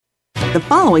The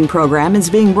following program is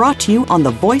being brought to you on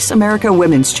the Voice America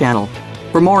Women's Channel.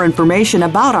 For more information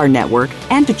about our network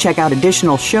and to check out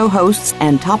additional show hosts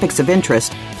and topics of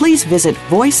interest, please visit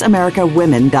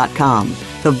voiceamericawomen.com.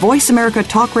 The Voice America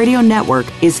Talk Radio Network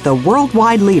is the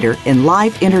worldwide leader in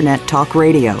live Internet talk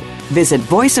radio. Visit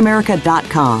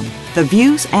voiceamerica.com. The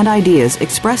views and ideas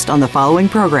expressed on the following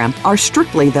program are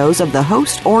strictly those of the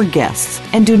host or guests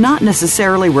and do not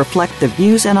necessarily reflect the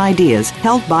views and ideas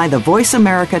held by the Voice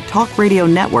America Talk Radio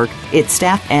Network, its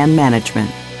staff, and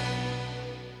management.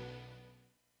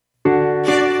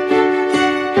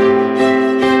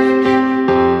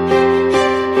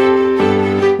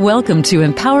 Welcome to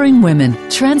Empowering Women,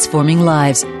 Transforming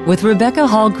Lives with Rebecca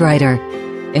Hall Gruyter.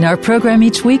 In our program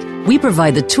each week, we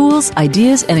provide the tools,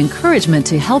 ideas, and encouragement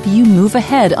to help you move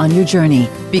ahead on your journey,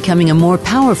 becoming a more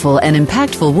powerful and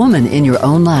impactful woman in your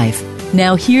own life.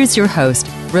 Now here's your host,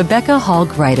 Rebecca Hall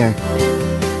Gruyter.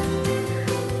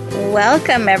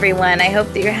 Welcome, everyone. I hope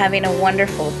that you're having a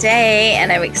wonderful day, and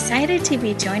I'm excited to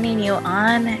be joining you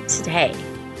on today.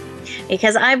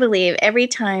 Because I believe every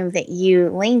time that you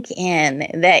link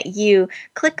in, that you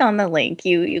click on the link,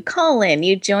 you call in,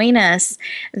 you join us,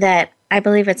 that I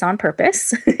believe it's on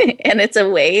purpose and it's a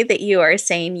way that you are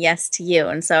saying yes to you.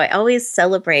 And so I always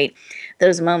celebrate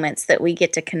those moments that we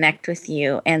get to connect with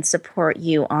you and support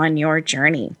you on your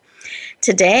journey.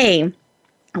 Today,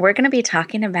 we're going to be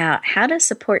talking about how to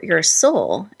support your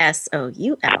soul,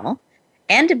 S-O-U-L,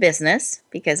 and a business,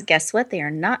 because guess what? They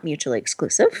are not mutually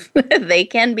exclusive. They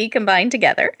can be combined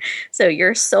together. So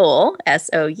your soul,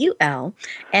 S-O-U-L,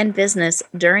 and business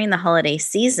during the holiday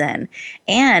season.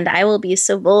 And I will be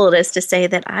so bold as to say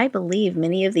that I believe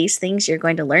many of these things you're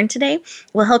going to learn today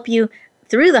will help you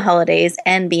through the holidays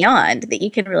and beyond, that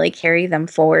you can really carry them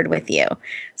forward with you.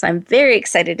 So I'm very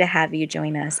excited to have you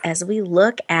join us as we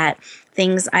look at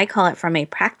things, I call it from a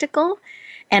practical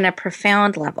and a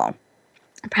profound level.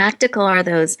 Practical are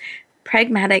those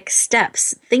pragmatic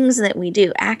steps, things that we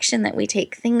do, action that we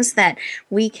take, things that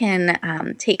we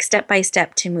can take step by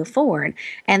step to move forward.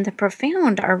 And the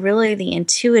profound are really the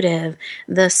intuitive,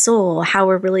 the soul, how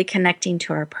we're really connecting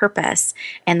to our purpose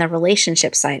and the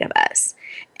relationship side of us.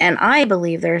 And I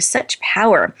believe there is such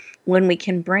power when we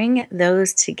can bring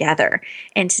those together.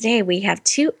 And today we have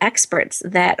two experts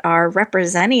that are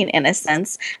representing, in a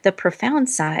sense, the profound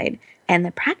side and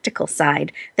the practical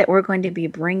side that we're going to be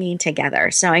bringing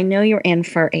together. So I know you're in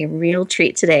for a real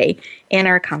treat today in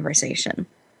our conversation.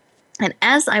 And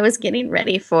as I was getting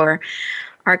ready for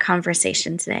our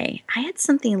conversation today, I had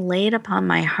something laid upon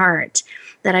my heart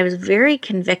that I was very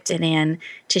convicted in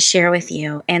to share with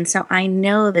you. And so I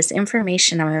know this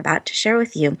information I'm about to share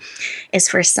with you is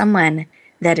for someone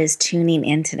that is tuning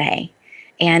in today,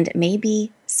 and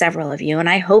maybe several of you, and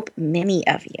I hope many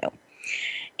of you.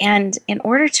 And in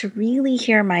order to really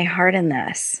hear my heart in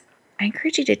this, I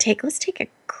encourage you to let's take a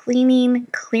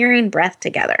clearing breath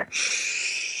together.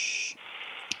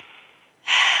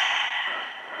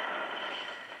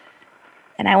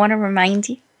 And I want to remind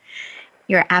you,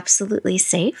 you're absolutely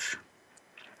safe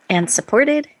and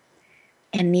supported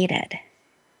and needed.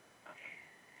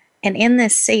 And in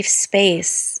this safe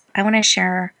space, I want to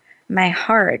share my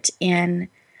heart in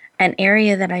an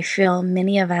area that I feel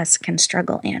many of us can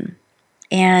struggle in.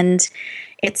 And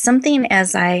it's something,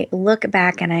 as I look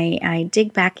back and I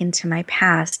dig back into my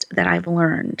past, that I've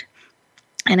learned.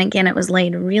 And again, it was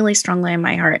laid really strongly in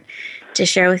my heart to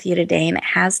share with you today, and it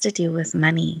has to do with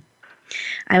money.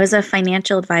 I was a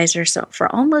financial advisor for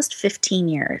almost 15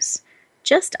 years,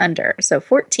 just under, so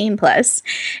 14 plus.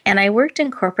 And I worked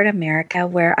in corporate America,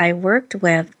 where I worked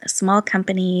with small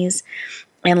companies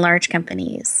and large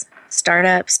companies,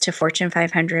 startups to Fortune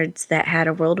 500s that had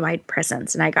a worldwide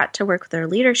presence. And I got to work with their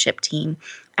leadership team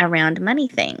around money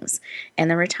things and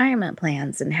the retirement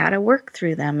plans and how to work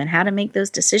through them and how to make those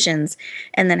decisions,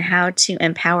 and then how to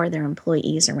empower their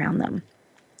employees around them.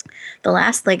 The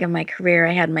last leg of my career,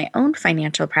 I had my own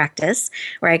financial practice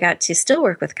where I got to still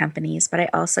work with companies, but I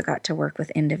also got to work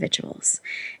with individuals.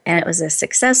 And it was a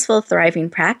successful, thriving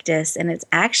practice. And it's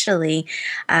actually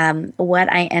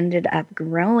what I ended up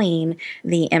growing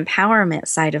the empowerment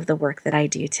side of the work that I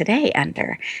do today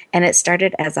under. And it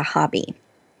started as a hobby.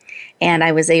 And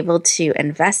I was able to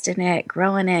invest in it,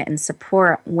 grow in it, and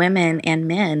support women and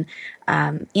men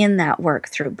in that work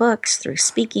through books, through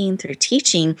speaking, through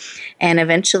teaching, and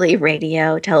eventually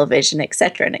radio, television,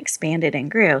 etc., and expanded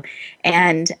and grew.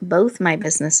 And both my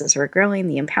businesses were growing,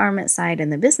 the empowerment side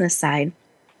and the business side.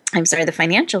 The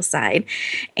financial side,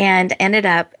 and ended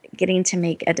up getting to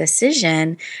make a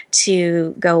decision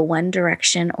to go one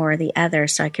direction or the other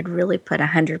so I could really put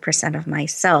 100% of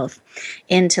myself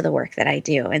into the work that I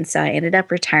do. And so I ended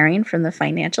up retiring from the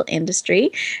financial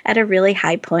industry at a really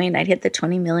high point. I'd hit the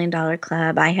 $20 million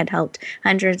club. I had helped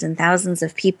hundreds and thousands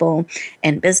of people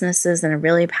and businesses in a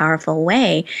really powerful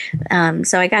way.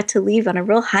 So I got to leave on a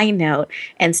real high note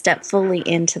and step fully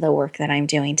into the work that I'm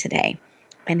doing today.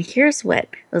 And here's what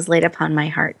was laid upon my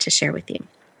heart to share with you.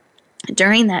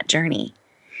 During that journey,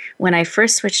 when I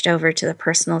first switched over to the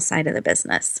personal side of the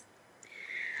business,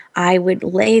 I would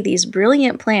lay these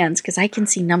brilliant plans because I can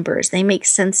see numbers. They make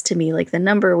sense to me, like the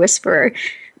number whisperer,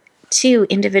 to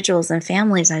individuals and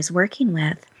families I was working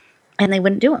with, and they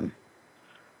wouldn't do them.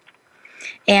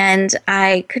 And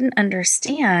I couldn't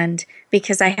understand,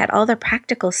 because I had all the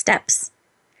practical steps,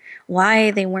 why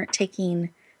they weren't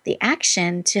taking the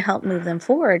action to help move them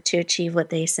forward to achieve what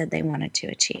they said they wanted to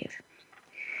achieve.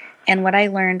 And what I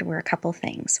learned were a couple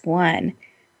things. One,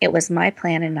 it was my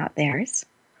plan and not theirs.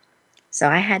 So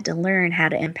I had to learn how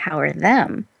to empower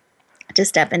them to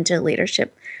step into a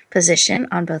leadership position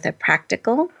on both a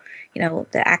practical,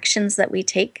 the actions that we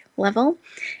take level,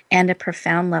 and a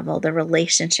profound level, the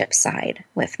relationship side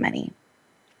with money.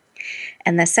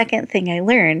 And the second thing I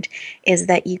learned is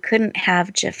that you couldn't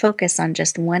have focus on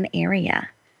just one area.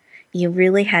 You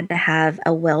really had to have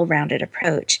a well-rounded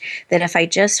approach. That if I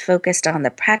just focused on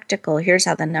the practical, here's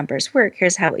how the numbers work,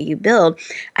 here's how you build,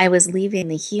 I was leaving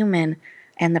the human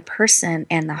and the person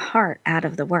and the heart out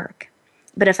of the work.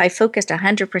 But if I focused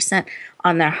 100%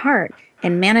 on their heart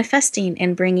and manifesting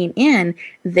and bringing in,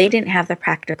 they didn't have the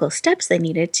practical steps they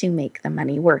needed to make the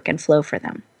money work and flow for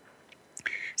them.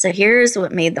 So here's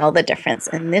what made all the difference.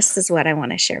 And this is what I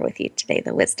want to share with you today,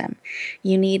 the wisdom.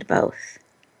 You need both.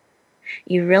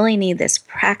 You really need this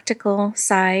practical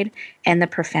side and the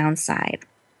profound side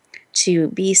to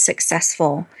be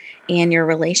successful in your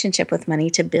relationship with money,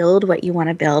 to build what you want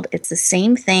to build. It's the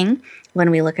same thing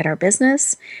when we look at our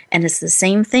business, and it's the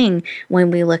same thing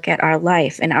when we look at our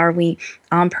life. And are we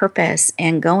on purpose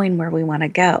and going where we want to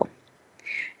go?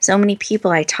 So many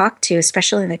people I talk to,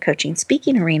 especially in the coaching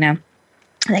speaking arena,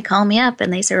 they call me up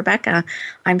and they say, Rebecca,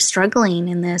 I'm struggling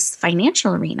in this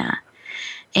financial arena.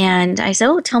 And I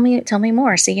said, tell me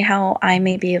more. See how I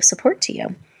may be of support to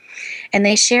you. And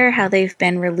they share how they've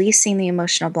been releasing the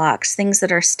emotional blocks, things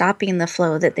that are stopping the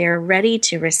flow, that they're ready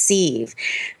to receive,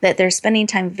 that they're spending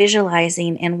time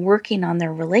visualizing and working on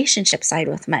their relationship side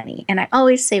with money. And I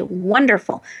always say,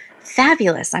 wonderful,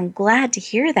 fabulous. I'm glad to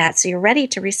hear that. So you're ready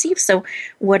to receive. So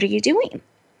what are you doing?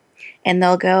 And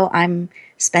they'll go, I'm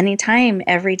spending time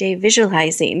every day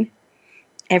visualizing,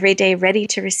 every day ready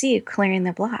to receive, clearing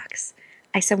the blocks.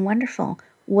 I said, wonderful.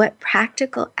 What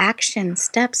practical action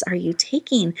steps are you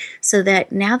taking so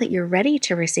that now that you're ready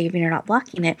to receive and you're not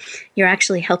blocking it, you're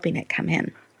actually helping it come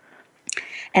in?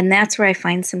 And that's where I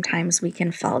find sometimes we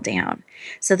can fall down.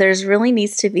 So there's really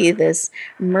needs to be this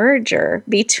merger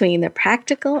between the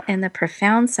practical and the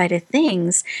profound side of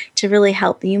things to really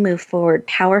help you move forward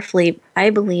powerfully, I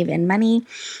believe, in money,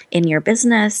 in your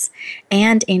business,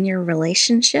 and in your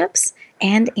relationships,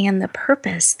 and in the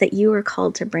purpose that you are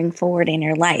called to bring forward in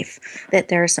your life. That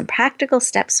there are some practical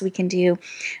steps we can do.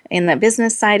 In the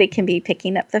business side, it can be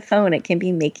picking up the phone, it can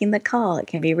be making the call, it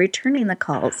can be returning the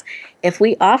calls. If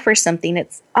we offer something,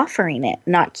 it's offering it,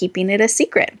 not keeping it a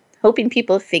secret, hoping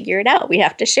people figure it out. We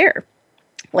have to share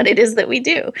what it is that we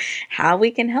do, how we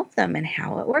can help them, and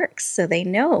how it works so they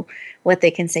know what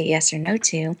they can say yes or no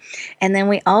to. And then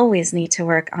we always need to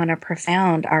work on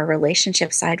our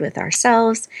relationship side with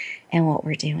ourselves and what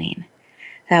we're doing.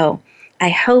 So I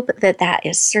hope that that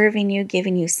is serving you,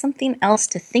 giving you something else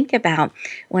to think about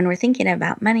when we're thinking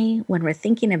about money, when we're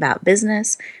thinking about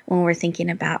business, when we're thinking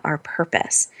about our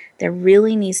purpose. There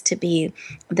really needs to be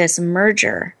this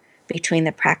merger between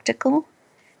the practical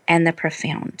and the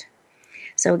profound.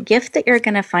 So a gift that you're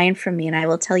going to find from me, and I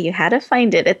will tell you how to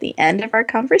find it at the end of our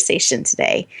conversation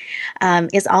today,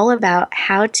 is all about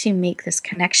how to make this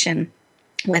connection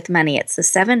with money. It's the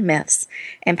 7 myths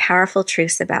and powerful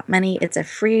truths about money. It's a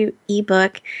free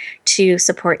ebook to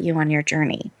support you on your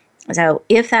journey. So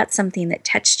if that's something that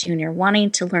touched you and you're wanting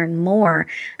to learn more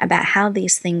about how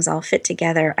these things all fit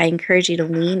together, I encourage you to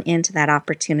lean into that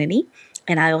opportunity,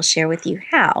 and I will share with you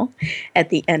how at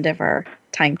the end of our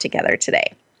time together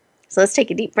today. So let's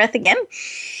take a deep breath again.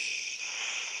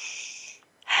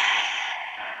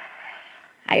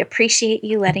 I appreciate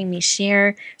you letting me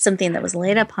share something that was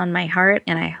laid upon my heart,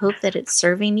 and I hope that it's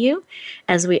serving you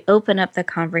as we open up the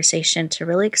conversation to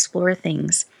really explore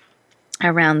things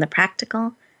around the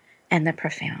practical and the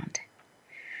profound.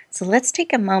 So let's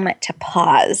take a moment to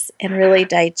pause and really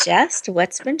digest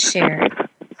what's been shared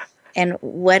and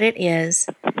what it is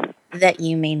that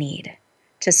you may need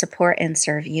to support and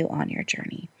serve you on your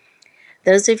journey.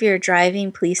 Those of you who are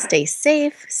driving, please stay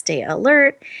safe, stay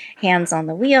alert, hands on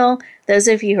the wheel. Those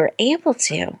of you who are able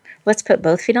to, let's put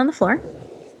both feet on the floor.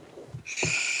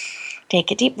 Take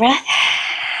a deep breath.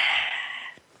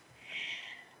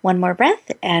 One more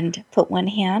breath and put one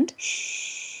hand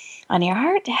on your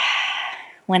heart,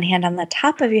 one hand on the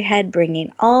top of your head,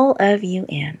 bringing all of you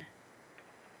in.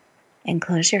 And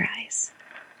close your eyes.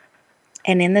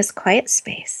 And in this quiet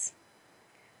space,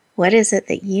 what is it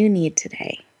that you need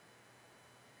today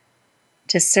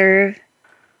to serve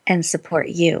and support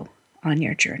you on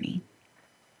your journey?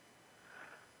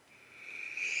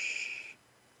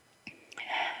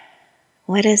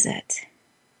 What is it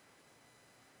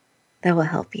that will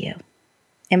help you,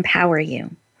 empower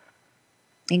you,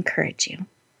 encourage you,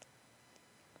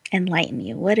 enlighten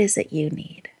you? What is it you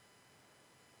need?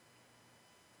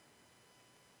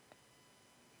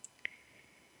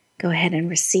 Go ahead and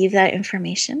receive that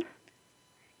information. It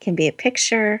can be a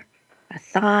picture, a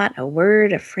thought, a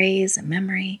word, a phrase, a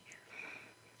memory.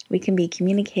 We can be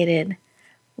communicated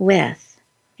with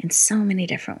in so many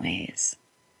different ways.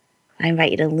 I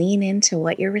invite you to lean into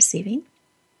what you're receiving.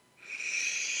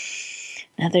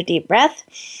 Another deep breath.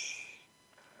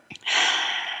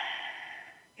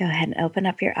 Go ahead and open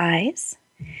up your eyes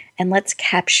and let's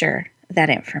capture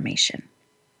that information.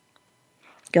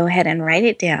 Go ahead and write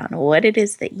it down, what it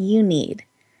is that you need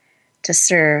to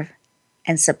serve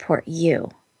and support you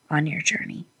on your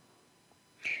journey.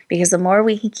 Because the more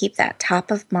we can keep that top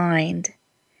of mind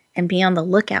and be on the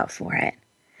lookout for it,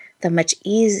 the much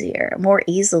easier, more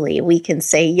easily we can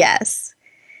say yes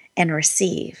and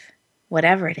receive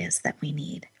whatever it is that we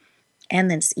need.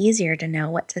 And then it's easier to know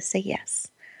what to say yes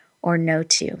or no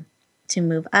to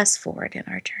move us forward in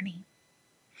our journey.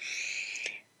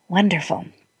 Wonderful.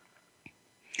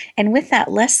 And with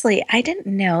that, Leslie, I didn't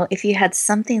know if you had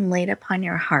something laid upon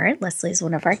your heart. Leslie's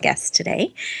one of our guests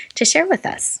today to share with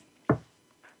us.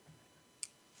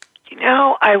 You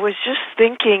know, I was just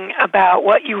thinking about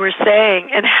what you were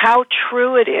saying and how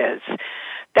true it is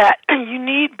that you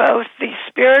need both the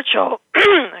spiritual,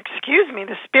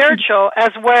 the spiritual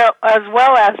as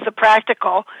well as the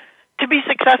practical to be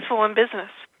successful in business.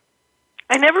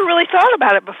 I never really thought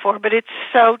about it before, but it's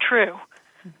so true.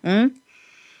 Mm-hmm.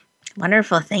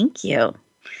 Wonderful. Thank you.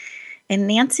 And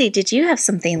Nancy, did you have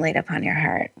something laid upon your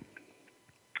heart?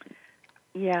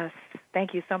 Yes.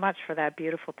 Thank you so much for that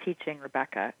beautiful teaching,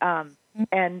 Rebecca.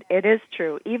 And it is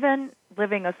true. Even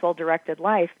living a soul-directed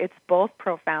life, it's both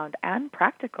profound and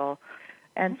practical.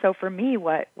 And so for me,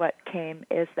 what came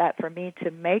is that for me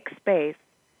to make space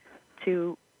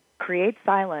to create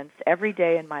silence every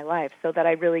day in my life so that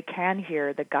I really can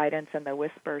hear the guidance and the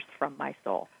whispers from my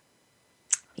soul.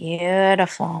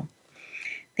 Beautiful.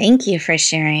 Thank you for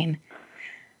sharing.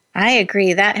 I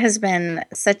agree. That has been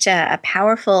such a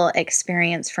powerful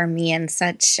experience for me and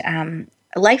such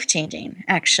life-changing,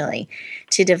 actually,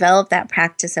 to develop that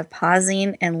practice of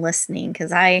pausing and listening,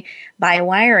 because I, by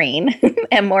wiring,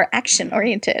 am more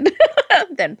action-oriented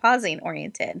than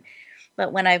pausing-oriented.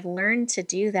 But when I've learned to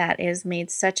do that, it has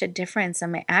made such a difference,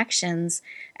 and my actions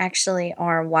actually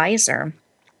are wiser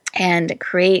and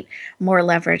create more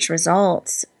leveraged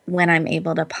results when I'm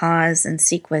able to pause and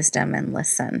seek wisdom and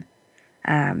listen.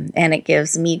 And it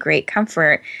gives me great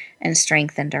comfort and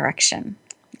strength and direction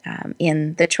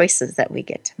in the choices that we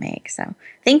get to make. So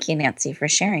thank you, Nancy, for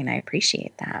sharing. I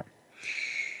appreciate that.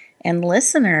 And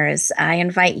listeners, I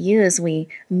invite you as we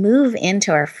move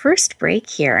into our first break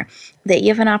here, that you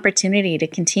have an opportunity to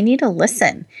continue to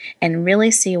listen and really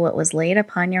see what was laid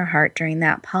upon your heart during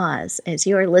that pause as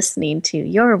you are listening to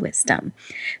your wisdom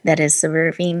that is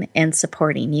serving and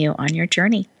supporting you on your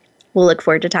journey. We'll look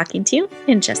forward to talking to you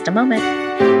in just a moment.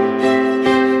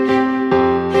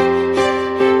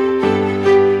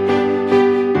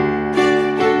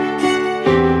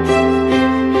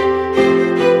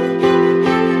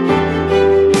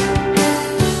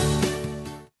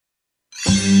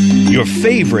 Your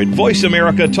favorite Voice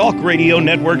America Talk Radio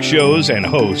Network shows and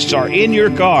hosts are in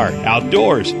your car,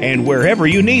 outdoors, and wherever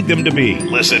you need them to be.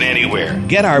 Listen anywhere.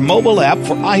 Get our mobile app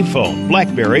for iPhone,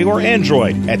 BlackBerry, or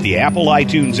Android at the Apple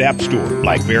iTunes App Store,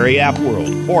 BlackBerry App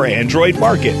World, or Android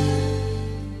Market.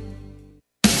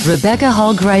 Rebecca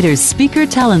Hall Gruyter's Speaker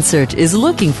Talent Search is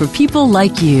looking for people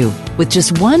like you. With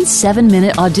just one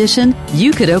 7-minute audition,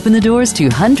 you could open the doors to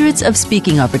hundreds of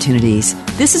speaking opportunities.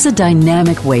 This is a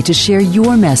dynamic way to share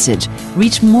your message,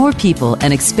 reach more people,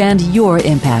 and expand your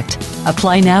impact.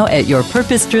 Apply now at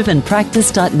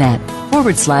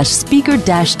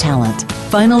yourpurposedrivenpractice.net/speaker-talent.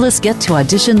 Finalists get to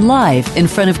audition live in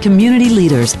front of community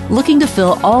leaders looking to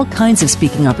fill all kinds of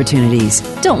speaking opportunities.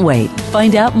 Don't wait.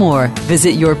 Find out more.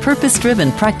 Visit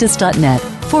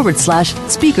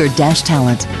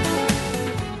yourpurposedrivenpractice.net/speaker-talent.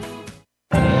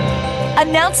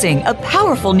 Announcing a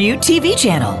powerful new TV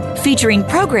channel featuring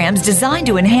programs designed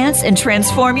to enhance and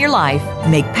transform your life.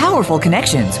 Make powerful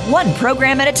connections, one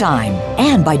program at a time.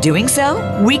 And by doing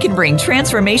so, we can bring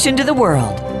transformation to the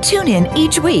world. Tune in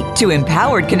each week to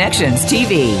Empowered Connections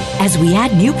TV as we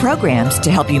add new programs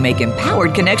to help you make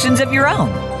empowered connections of your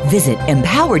own. Visit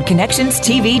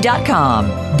empoweredconnectionstv.com.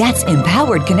 That's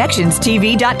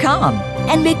empoweredconnectionstv.com.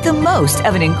 And make the most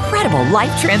of an incredible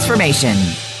life transformation.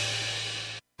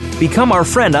 Become our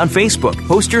friend on Facebook.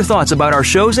 Post your thoughts about our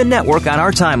shows and network on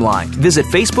our timeline. Visit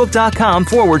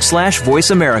facebook.com/Voice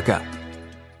America.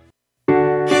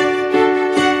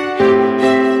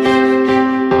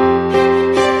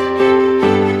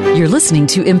 You're listening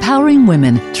to Empowering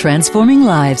Women, Transforming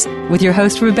Lives with your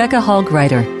host, Rebecca Hall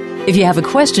Gruyter. If you have a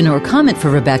question or comment for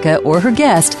Rebecca or her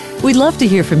guest, we'd love to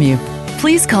hear from you.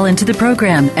 Please call into the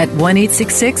program at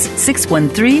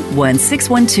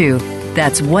 1-866-613-1612.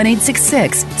 That's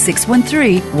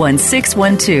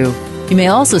 1-866-613-1612. You may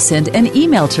also send an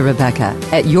email to Rebecca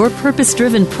at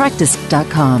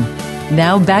yourpurposedrivenpractice.com.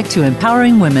 Now back to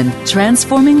Empowering Women,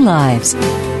 Transforming Lives.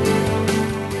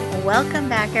 Welcome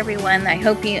back, everyone. I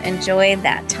hope you enjoyed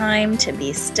that time to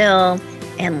be still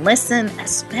and listen,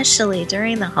 especially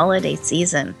during the holiday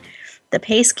season. The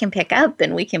pace can pick up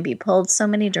and we can be pulled so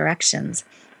many directions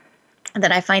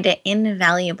that I find it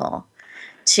invaluable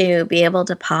to be able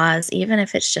to pause, even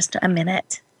if it's just a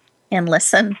minute, and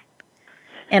listen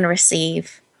and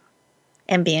receive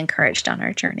and be encouraged on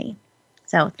our journey.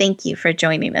 So thank you for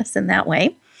joining us in that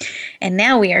way. And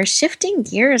now we are shifting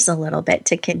gears a little bit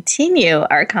to continue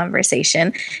our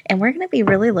conversation, and we're going to be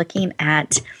really looking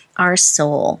at our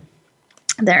soul.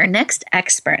 Our next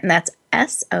expert, and that's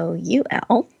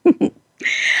S-O-U-L.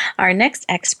 Our next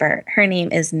expert, her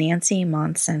name is Nancy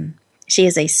Monson. She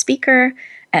is a speaker,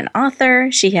 an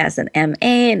author. She has an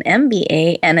MA, an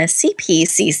MBA, and a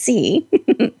CPCC,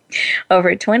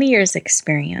 over 20 years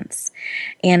experience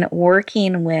in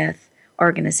working with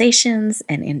organizations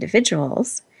and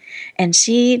individuals. And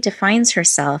she defines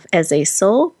herself as a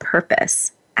soul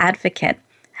purpose advocate,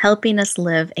 helping us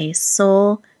live a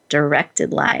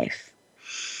soul-directed life. I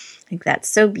think that's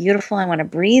so beautiful. I want to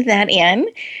breathe that in,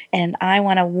 and I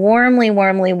want to warmly,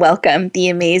 warmly welcome the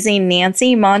amazing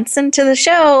Nancy Monson to the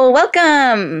show.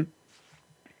 Welcome.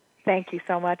 Thank you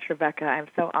so much, Rebecca. I'm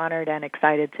so honored and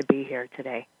excited to be here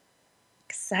today.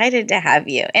 Excited to have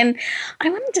you. And I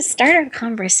wanted to start our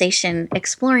conversation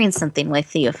exploring something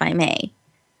with you, if I may.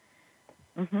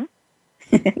 Mm-hmm.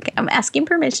 Okay, I'm asking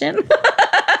permission.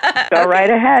 Go right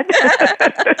ahead.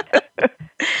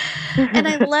 And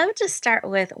I love to start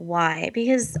with why,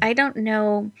 because I don't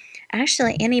know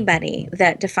actually anybody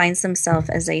that defines themselves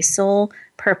as a soul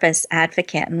purpose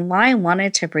advocate. And why I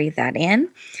wanted to breathe that in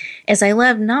is I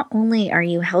love not only are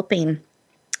you helping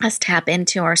us tap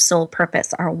into our soul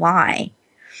purpose, our why,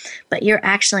 but you're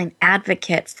actually an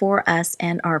advocate for us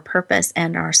and our purpose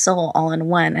and our soul all in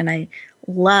one. And I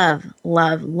love,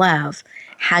 love, love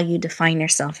how you define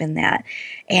yourself in that.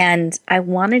 And I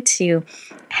wanted to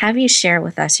have you share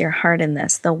with us your heart in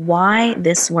this, the why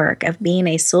this work of being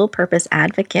a soul purpose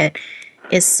advocate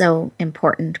is so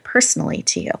important personally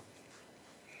to you.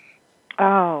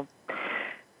 Oh,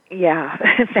 yeah.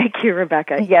 Thank you,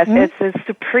 Rebecca. Mm-hmm. Yes, it's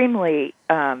supremely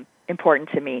important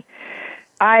to me.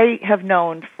 I have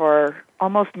known for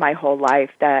almost my whole life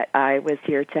that I was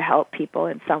here to help people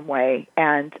in some way,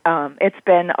 and it's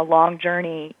been a long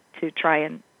journey to try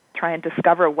and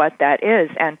discover what that is.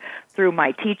 And through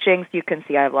my teachings, you can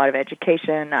see I have a lot of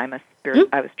education. I was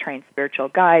trained spiritual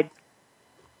guide,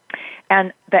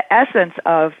 and the essence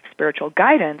of spiritual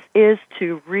guidance is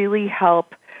to really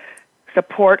help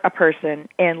support a person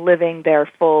in living their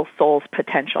full soul's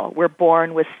potential. We're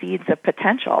born with seeds of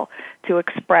potential to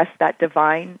express that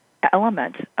divine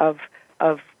element of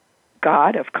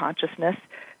God, of consciousness,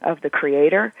 of the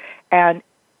Creator, and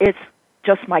it's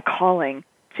just my calling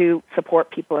to support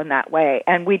people in that way.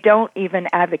 And we don't even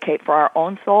advocate for our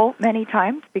own soul many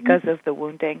times because of the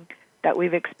wounding that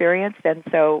we've experienced, and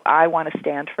so I want to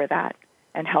stand for that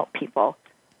and help people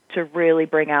to really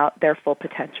bring out their full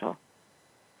potential.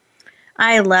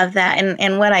 I love that.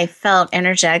 And what I felt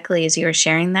energetically as you were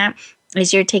sharing that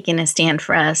is you're taking a stand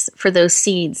for us, for those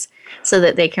seeds, so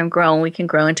that they can grow and we can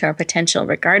grow into our potential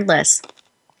regardless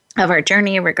of our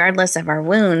journey, regardless of our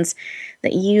wounds,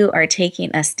 that you are taking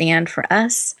a stand for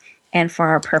us and for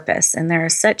our purpose. And there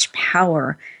is such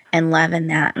power and love in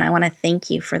that. And I want to thank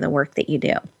you for the work that you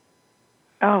do.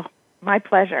 Oh, my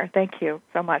pleasure. Thank you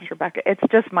so much, Rebecca. It's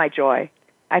just my joy.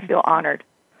 I feel honored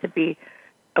to be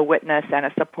a witness and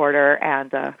a supporter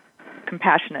and a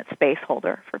compassionate space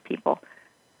holder for people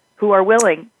who are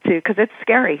willing to, because it's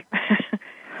scary.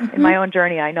 In my own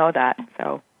journey, I know that.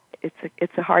 So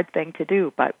it's a hard thing to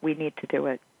do, but we need to do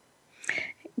it.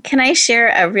 Can I share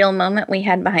a real moment we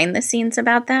had behind the scenes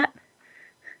about that?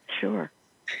 Sure.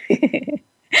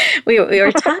 We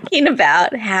were talking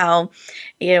about how,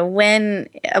 when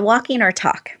walking our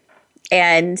talk,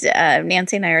 and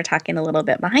Nancy and I are talking a little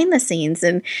bit behind the scenes,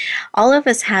 and all of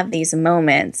us have these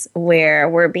moments where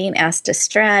we're being asked to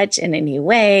stretch in a new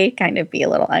way, kind of be a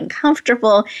little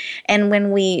uncomfortable. And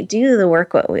when we do the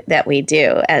work that we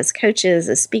do as coaches,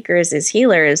 as speakers, as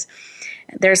healers,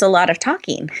 there's a lot of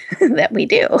talking that we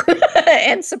do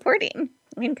and supporting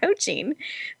and coaching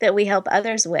that we help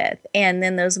others with. And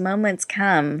then those moments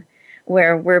come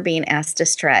where we're being asked to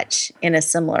stretch in a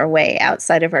similar way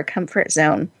outside of our comfort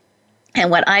zone. And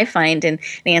what I find, and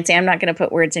Nancy, I'm not going to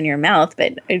put words in your mouth,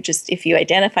 but just if you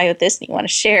identify with this and you want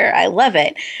to share, I love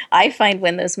it. I find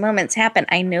when those moments happen,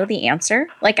 I know the answer.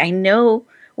 Like I know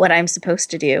what I'm supposed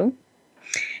to do.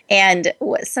 And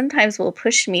what sometimes will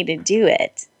push me to do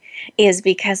it is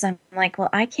because I'm like, well,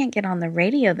 I can't get on the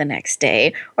radio the next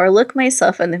day or look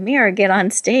myself in the mirror, get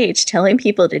on stage telling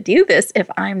people to do this if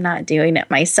I'm not doing it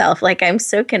myself. Like I'm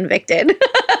so convicted.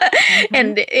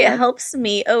 And it helps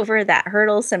me over that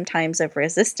hurdle sometimes of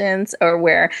resistance or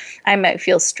where I might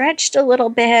feel stretched a little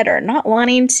bit or not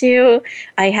wanting to.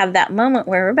 I have that moment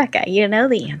where, Rebecca, you know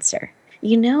the answer.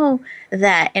 You know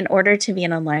that in order to be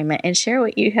in alignment and share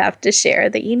what you have to share,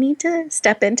 that you need to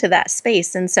step into that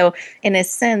space. And so, in a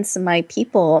sense, my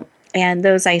people and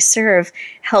those I serve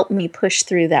help me push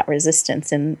through that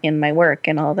resistance in my work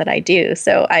and all that I do.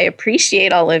 So I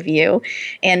appreciate all of you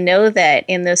and know that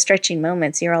in those stretching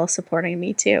moments, you're all supporting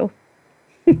me too.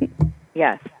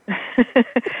 Yes.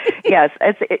 Yes.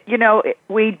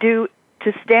 We do,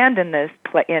 to stand in this,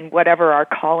 in whatever our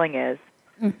calling is,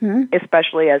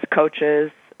 especially as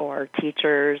coaches or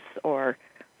teachers or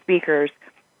speakers,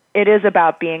 it is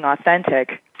about being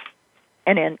authentic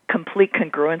and in complete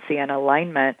congruency and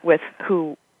alignment with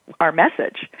who our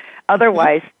message.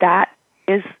 Otherwise, that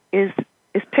is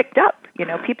picked up.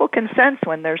 People can sense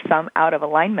when there's some out of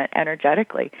alignment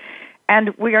energetically,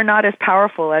 and we are not as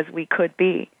powerful as we could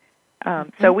be.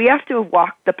 So we have to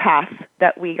walk the path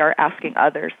that we are asking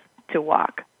others to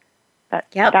walk.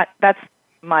 That's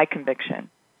my conviction.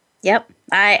 Yep,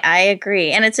 I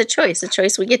agree. And it's a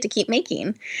choice we get to keep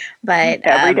making. But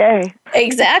every day.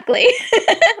 Exactly.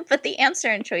 But the answer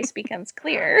and choice becomes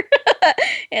clear.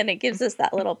 And it gives us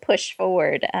that little push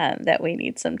forward that we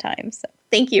need sometimes. So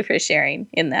thank you for sharing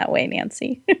in that way,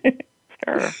 Nancy.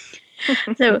 Sure.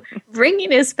 So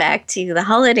bringing us back to the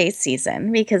holiday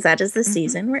season, because that is the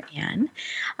season we're in.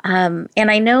 And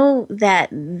I know that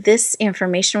this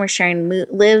information we're sharing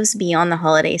lives beyond the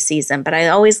holiday season, but I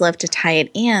always love to tie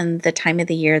it in the time of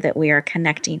the year that we are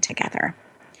connecting together.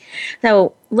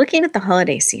 So looking at the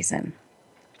holiday season,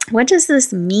 what does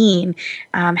this mean?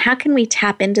 How can we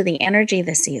tap into the energy of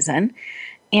the season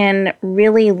and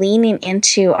really leaning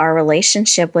into our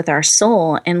relationship with our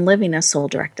soul and living a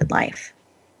soul-directed life?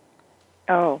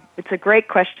 Oh, it's a great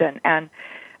question, and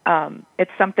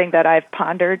it's something that I've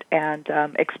pondered and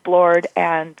explored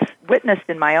and witnessed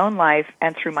in my own life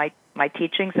and through my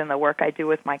teachings and the work I do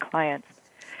with my clients.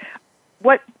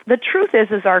 What the truth is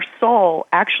our soul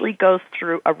actually goes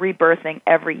through a rebirthing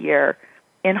every year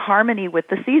in harmony with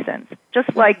the seasons,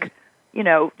 just like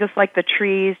the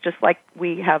trees, just like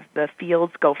we have the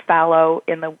fields go fallow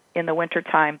in the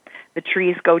wintertime, the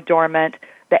trees go dormant,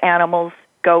 the animals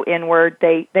go inward,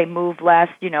 they move less,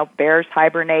 bears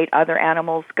hibernate, other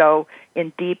animals go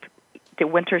in deep to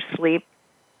winter sleep.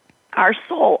 Our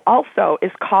soul also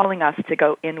is calling us to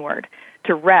go inward,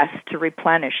 to rest, to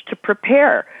replenish, to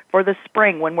prepare for the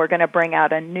spring when we're going to bring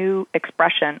out a new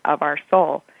expression of our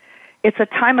soul. It's a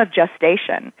time of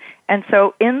gestation. And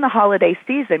so in the holiday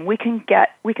season, we can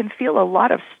feel a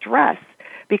lot of stress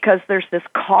because there's this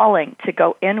calling to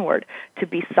go inward, to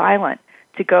be silent,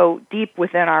 to go deep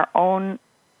within our own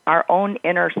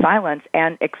inner silence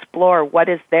and explore what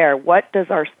is there. What does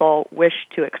our soul wish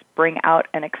to bring out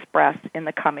and express in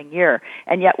the coming year?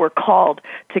 And yet we're called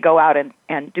to go out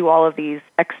and do all of these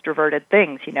extroverted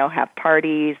things, have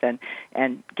parties and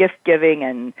gift giving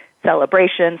and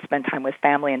celebrations, spend time with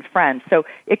family and friends. So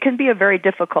it can be a very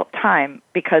difficult time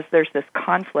because there's this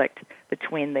conflict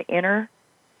between the inner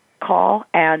call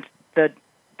and the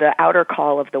outer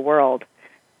call of the world,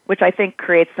 which I think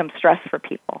creates some stress for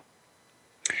people.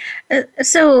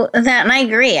 So that, and I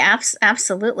agree,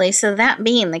 absolutely. So that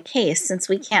being the case, since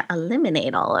we can't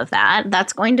eliminate all of that,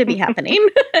 that's going to be happening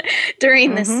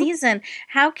during this season.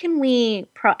 How can we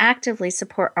proactively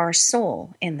support our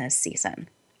soul in this season?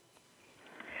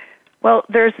 Well,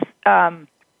 there's,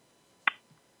 I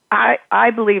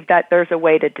believe that there's a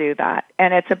way to do that,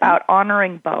 and it's about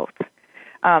honoring both,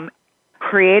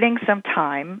 creating some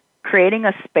time, creating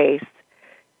a space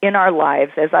in our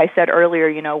lives. As I said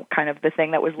earlier, kind of the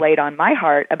thing that was laid on my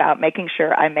heart about making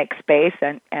sure I make space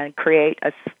and create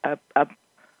a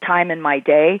time in my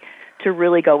day to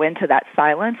really go into that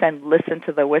silence and listen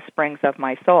to the whisperings of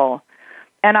my soul.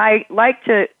 And I like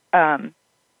to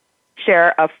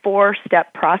share a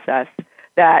 4-step process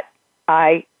that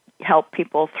I help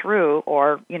people through,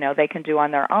 or, they can do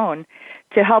on their own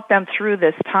to help them through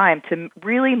this time to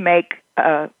really make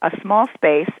a small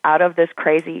space out of this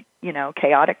crazy,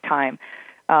 chaotic time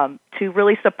to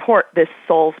really support this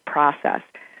soul's process.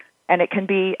 And it can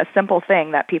be a simple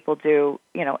thing that people do,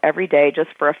 every day just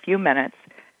for a few minutes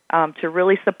to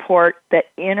really support the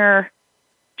inner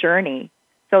journey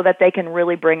so that they can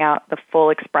really bring out the full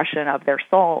expression of their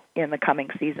soul in the coming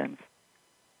seasons.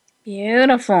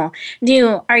 Beautiful.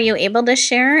 Are you able to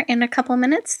share in a couple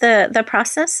minutes the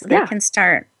process so they can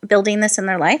start building this in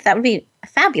their life? That would be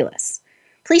fabulous.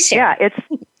 Please share. Yeah,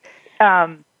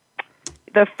 it's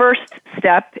the first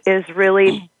step is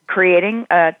really creating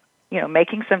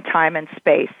making some time and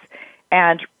space,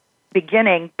 and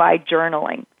beginning by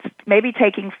journaling. Maybe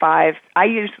taking 5.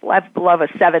 I love a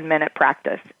 7-minute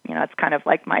practice. It's kind of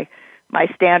like my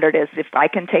standard is if I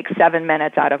can take 7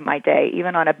 minutes out of my day,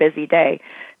 even on a busy day,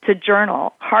 to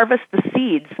journal, harvest the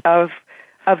seeds of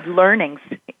learnings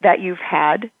that you've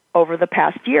had over the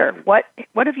past year. What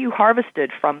have you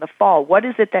harvested from the fall? What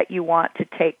is it that you want to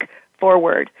take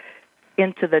forward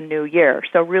into the new year?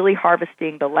 So really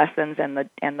harvesting the lessons and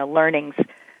the learnings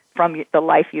from the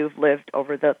life you've lived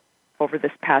over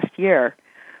this past year.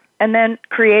 And then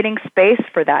creating space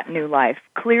for that new life,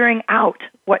 clearing out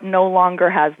what no longer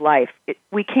has life.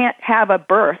 We can't have a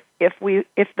birth if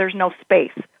there's no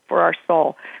space for our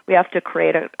soul. We have to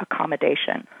create an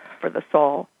accommodation for the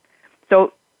soul.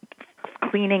 So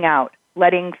cleaning out,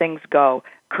 letting things go,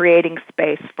 creating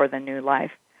space for the new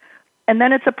life. And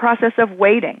then it's a process of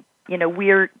waiting.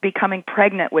 We're becoming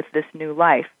pregnant with this new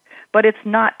life, but it's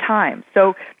not time.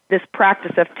 So this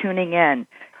practice of tuning in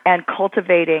and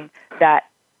cultivating that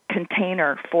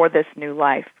container for this new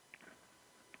life.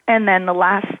 And then the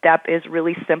last step is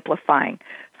really simplifying,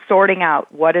 sorting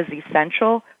out what is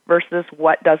essential versus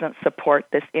what doesn't support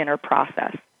this inner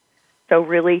process. So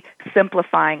really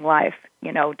simplifying life.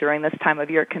 During this time of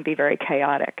year, it can be very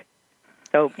chaotic.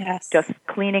 So just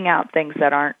cleaning out things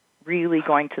that aren't really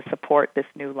going to support this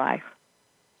new life.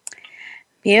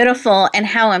 Beautiful, and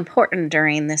how important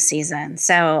during this season.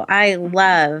 So I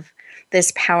love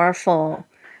this powerful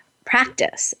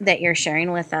practice that you're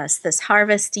sharing with us, this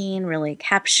harvesting, really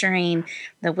capturing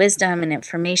the wisdom and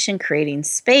information, creating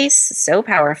space, so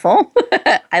powerful.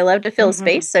 I love to fill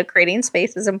space, so creating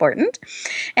space is important.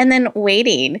 And then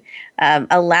waiting,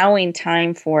 allowing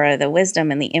time for the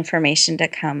wisdom and the information to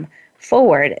come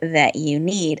forward that you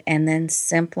need, and then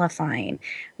simplifying.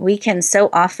 We can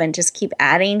so often just keep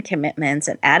adding commitments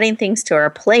and adding things to our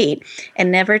plate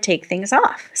and never take things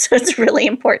off. So it's really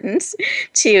important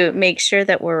to make sure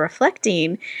that we're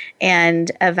reflecting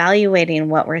and evaluating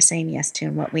what we're saying yes to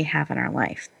and what we have in our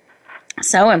life.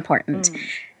 So important.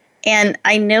 And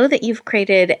I know that you've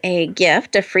created a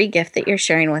gift, a free gift that you're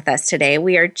sharing with us today.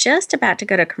 We are just about to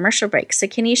go to commercial break. So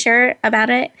can you share about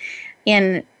it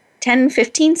in 10,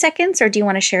 15 seconds, or do you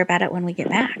want to share about it when we get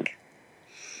back?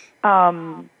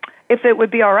 If it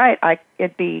would be all right,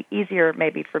 it'd be easier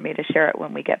maybe for me to share it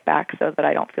when we get back so that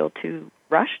I don't feel too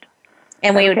rushed.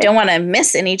 And we don't want to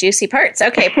miss any juicy parts.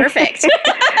 Okay, perfect.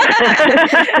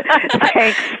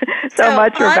 Thanks so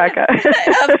much, Rebecca.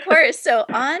 Of course. So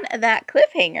on that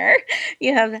cliffhanger,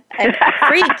 you have a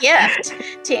free gift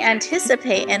to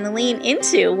anticipate and lean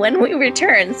into when we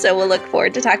return. So we'll look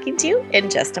forward to talking to you in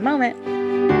just a moment.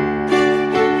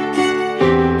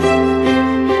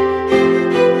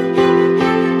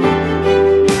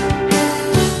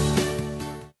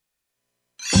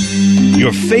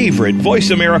 Your favorite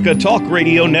Voice America Talk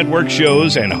Radio Network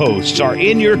shows and hosts are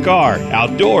in your car,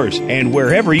 outdoors, and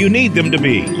wherever you need them to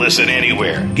be. Listen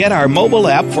anywhere. Get our mobile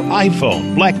app for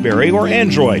iPhone, BlackBerry, or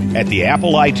Android at the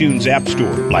Apple iTunes App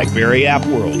Store, BlackBerry App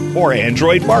World, or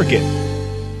Android Market.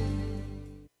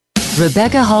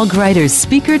 Rebecca Hall Gruyter's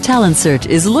Speaker Talent Search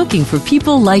is looking for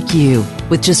people like you.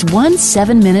 With just one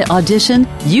 7-minute audition,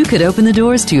 you could open the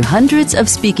doors to hundreds of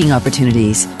speaking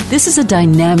opportunities. This is a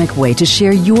dynamic way to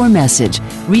share your message,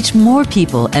 reach more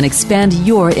people, and expand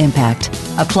your impact.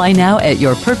 Apply now at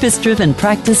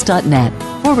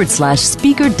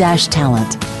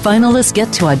yourpurposedrivenpractice.net/speaker-talent. Finalists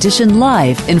get to audition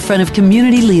live in front of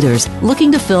community leaders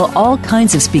looking to fill all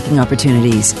kinds of speaking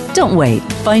opportunities. Don't wait.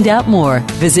 Find out more.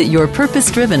 Visit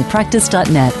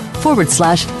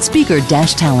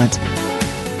yourpurposedrivenpractice.net/speaker-talent.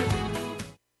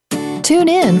 Tune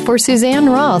in for Suzanne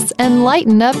Ross and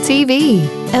Lighten Up TV,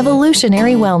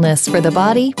 evolutionary wellness for the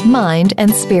body, mind,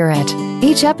 and spirit.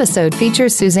 Each episode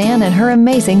features Suzanne and her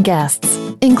amazing guests,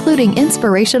 including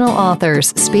inspirational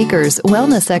authors, speakers,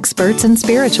 wellness experts, and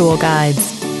spiritual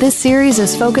guides. This series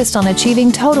is focused on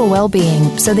achieving total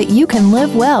well-being so that you can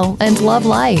live well and love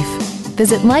life.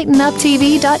 Visit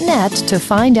lightenuptv.net to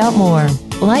find out more.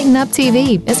 Lighten Up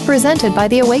TV is presented by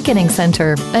the Awakening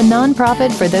Center, a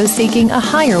nonprofit for those seeking a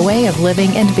higher way of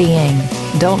living and being.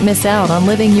 Don't miss out on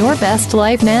living your best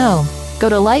life now. Go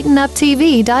to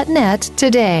lightenuptv.net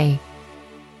today.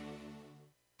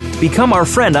 Become our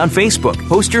friend on Facebook.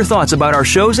 Post your thoughts about our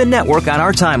shows and network on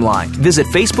our timeline. Visit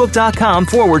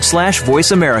facebook.com/Voice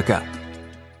America.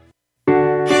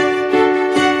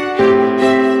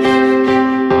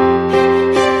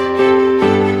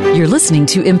 You're listening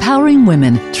to Empowering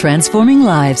Women, Transforming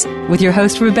Lives with your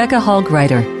host, Rebecca Hall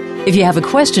Gruyter. If you have a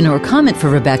question or comment for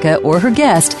Rebecca or her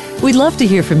guest, we'd love to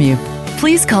hear from you.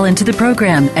 Please call into the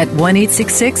program at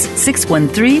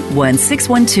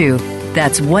 1-866-613-1612.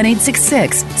 That's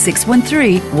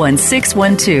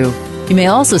 1-866-613-1612. You may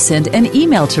also send an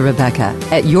email to Rebecca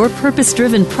at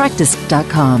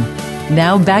yourpurposedrivenpractice.com.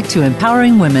 Now back to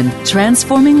Empowering Women,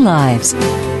 Transforming Lives.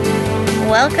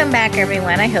 Welcome back,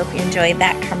 everyone. I hope you enjoyed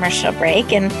that commercial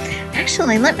break. And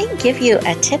actually, let me give you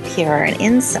a tip here,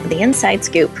 the inside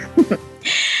scoop.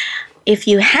 If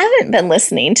you haven't been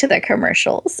listening to the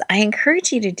commercials, I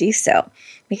encourage you to do so,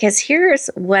 because here's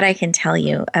what I can tell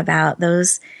you about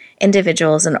those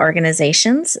individuals and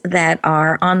organizations that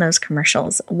are on those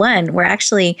commercials. One, we're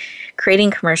actually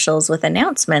creating commercials with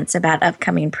announcements about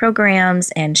upcoming programs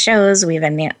and shows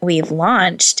we've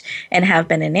launched and have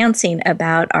been announcing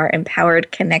about our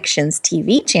Empowered Connections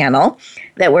TV channel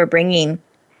that we're bringing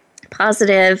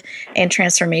positive and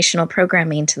transformational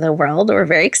programming to the world. We're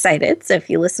very excited. So if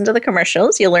you listen to the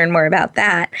commercials, you'll learn more about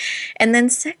that. And then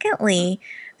secondly,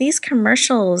 these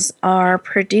commercials are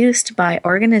produced by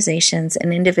organizations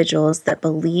and individuals that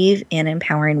believe in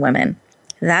empowering women.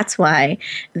 That's why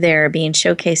they're being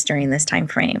showcased during this time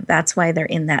frame. That's why they're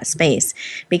in that space,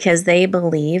 because they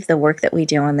believe the work that we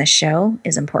do on this show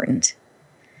is important,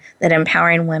 that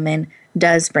empowering women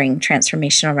does bring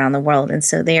transformation around the world. And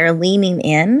so they are leaning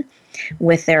in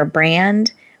with their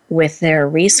brand, with their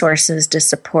resources to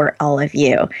support all of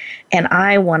you. And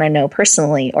I want to know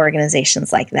personally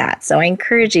organizations like that. So I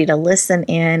encourage you to listen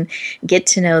in, get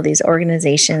to know these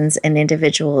organizations and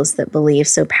individuals that believe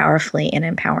so powerfully in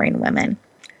empowering women.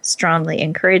 Strongly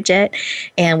encourage it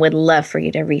and would love for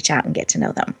you to reach out and get to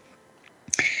know them.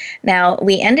 Now,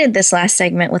 we ended this last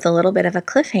segment with a little bit of a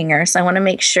cliffhanger, so I want to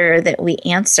make sure that we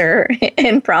answer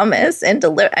and promise and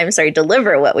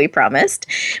deliver what we promised,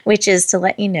 which is to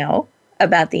let you know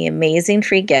about the amazing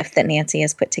free gift that Nancy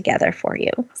has put together for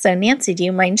you. So, Nancy, do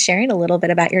you mind sharing a little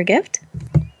bit about your gift?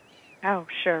 Oh,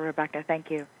 sure, Rebecca. Thank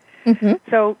you. Mm-hmm.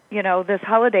 So, this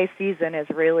holiday season is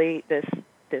really this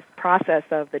process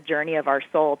of the journey of our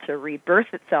soul to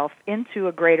rebirth itself into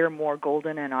a greater, more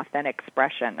golden and authentic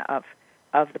expression of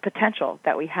the potential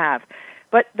that we have.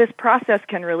 But this process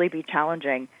can really be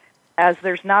challenging, as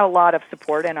there's not a lot of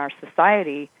support in our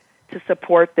society to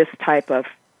support this type of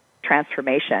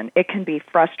transformation. It can be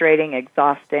frustrating,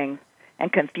 exhausting,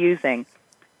 and confusing,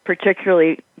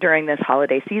 particularly during this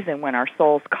holiday season when our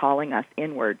soul's calling us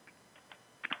inward.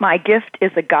 My gift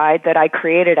is a guide that I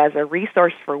created as a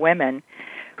resource for women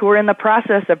who are in the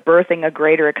process of birthing a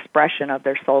greater expression of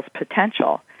their soul's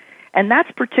potential. And that's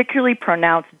particularly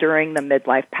pronounced during the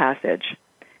midlife passage.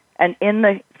 And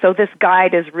so this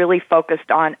guide is really focused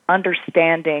on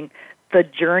understanding the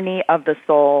journey of the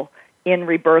soul in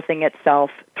rebirthing itself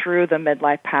through the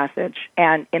midlife passage.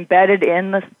 And embedded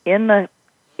in the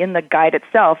guide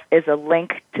itself is a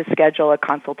link to schedule a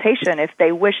consultation if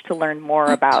they wish to learn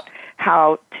more about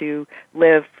how to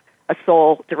live a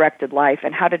soul-directed life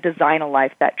and how to design a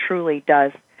life that truly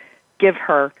does give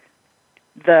her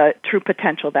the true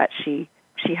potential that she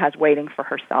has waiting for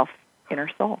herself in her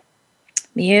soul.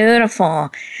 Beautiful.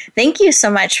 Thank you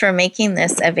so much for making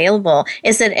this available.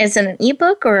 Is it an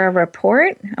ebook or a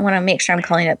report? I want to make sure I'm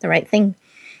calling it the right thing.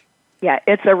 Yeah,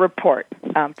 it's a report.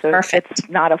 So Perfect. It's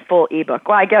not a full ebook.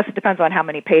 Well, I guess it depends on how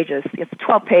many pages. It's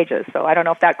 12 pages, so I don't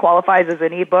know if that qualifies as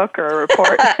an ebook or a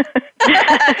report.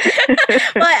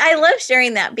 Well, I love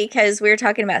sharing that because we were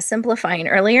talking about simplifying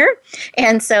earlier.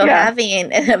 And so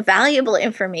having valuable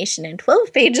information in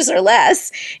 12 pages or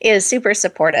less is super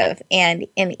supportive and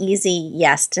an easy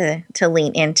yes to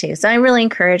lean into. So I really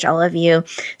encourage all of you,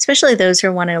 especially those who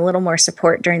are wanting a little more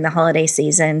support during the holiday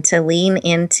season, to lean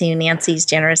into Nancy's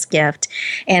generous gift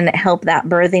and help that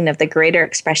birthing of the greater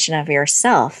expression of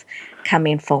yourself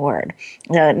coming forward.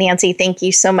 Nancy, thank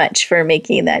you so much for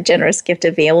making that generous gift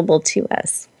available to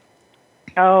us.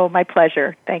 Oh, my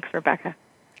pleasure. Thanks, Rebecca.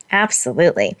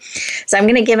 Absolutely. So I'm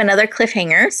going to give another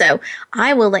cliffhanger. So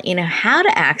I will let you know how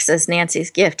to access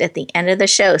Nancy's gift at the end of the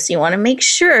show. So you want to make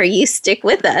sure you stick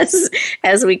with us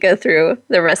as we go through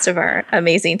the rest of our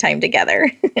amazing time together.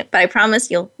 But I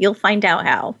promise you'll find out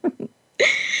how.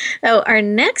 So our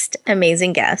next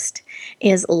amazing guest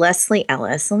is Leslie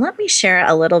Ellis. And let me share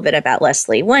a little bit about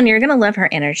Leslie. One, you're going to love her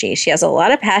energy. She has a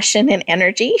lot of passion and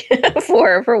energy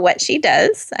for what she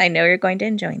does. I know you're going to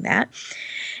enjoy that.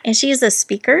 And she is a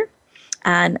speaker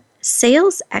and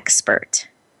sales expert.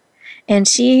 And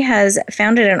she has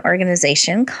founded an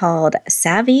organization called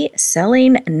Savvy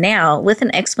Selling Now with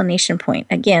an exclamation point.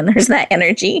 Again, there's that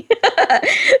energy.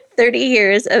 30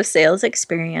 years of sales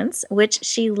experience, which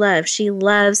she loves. She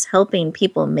loves helping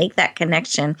people make that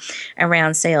connection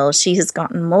around sales. She has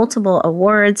gotten multiple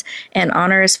awards and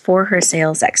honors for her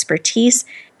sales expertise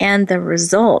and the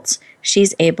results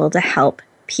she's able to help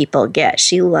people get.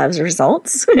 She loves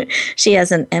results. She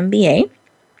has an MBA.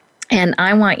 And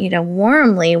I want you to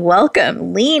warmly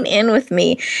lean in with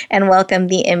me and welcome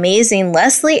the amazing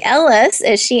Leslie Ellis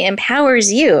as she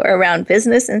empowers you around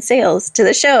business and sales to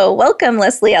the show. Welcome,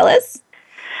 Leslie Ellis.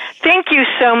 Thank you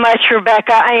so much,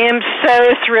 Rebecca. I am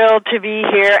so thrilled to be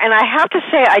here. And I have to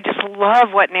say, I just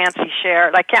love what Nancy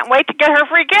shared. I can't wait to get her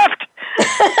free gift.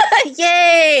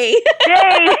 Yay!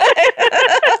 Yay!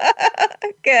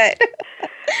 Good.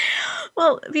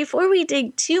 Well, before we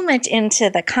dig too much into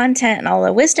the content and all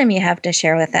the wisdom you have to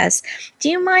share with us, do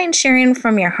you mind sharing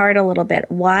from your heart a little bit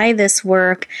why this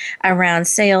work around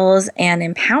sales and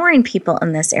empowering people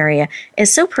in this area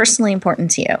is so personally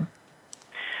important to you?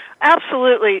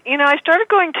 Absolutely. You know, I started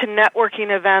going to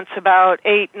networking events about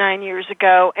 8-9 years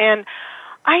ago, and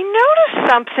I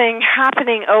noticed something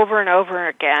happening over and over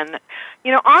again.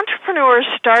 You know, entrepreneurs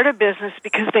start a business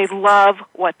because they love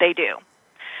what they do.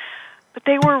 But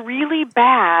they were really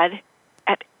bad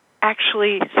at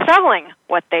actually selling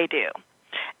what they do.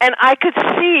 And I could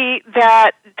see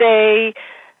that they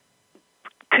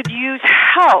could use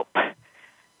help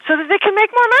so that they can make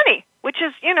more money, which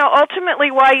is, you know,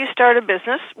 ultimately why you start a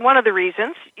business. One of the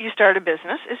reasons you start a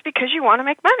business is because you want to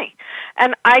make money.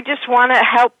 And I just want to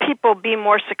help people be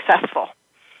more successful.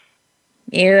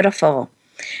 Beautiful.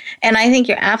 And I think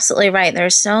you're absolutely right.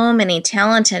 There's so many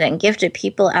talented and gifted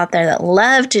people out there that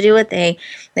love to do what they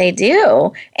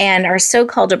do and are so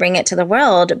called to bring it to the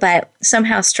world, but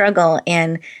somehow struggle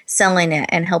in selling it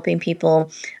and helping people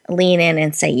lean in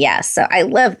and say yes. So I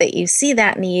love that you see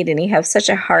that need and you have such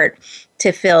a heart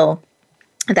to fill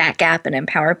that gap and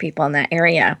empower people in that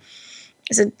area.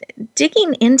 So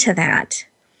digging into that,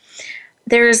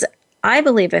 there's, I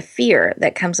believe, a fear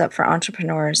that comes up for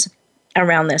entrepreneurs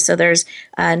around this. So there's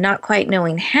not quite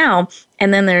knowing how,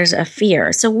 and then there's a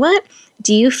fear. So what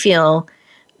do you feel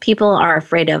people are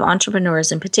afraid of, entrepreneurs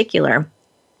in particular,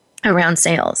 around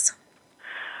sales?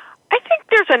 I think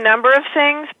there's a number of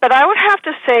things, but I would have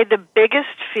to say the biggest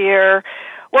fear,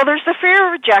 well, there's the fear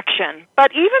of rejection,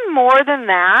 but even more than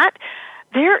that,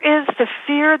 there is the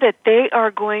fear that they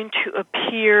are going to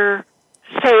appear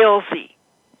salesy,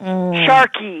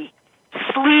 sharky,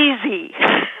 sleazy,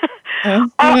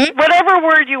 whatever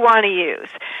word you want to use.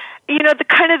 You know, the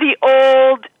kind of the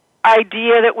old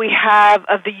idea that we have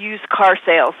of the used car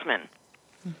salesman.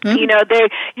 Mm-hmm. You know,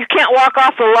 you can't walk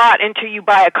off the lot until you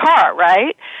buy a car,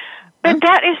 right? But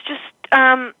that is just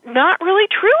not really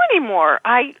true anymore.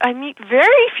 I meet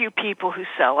very few people who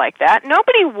sell like that.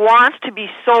 Nobody wants to be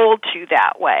sold to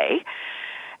that way.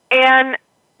 And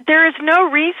there is no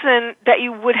reason that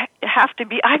you would have to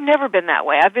be. I've never been that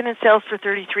way. I've been in sales for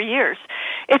 33 years.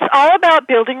 It's all about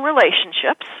building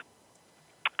relationships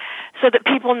so that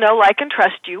people know, like, and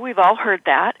trust you. We've all heard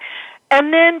that.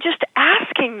 And then just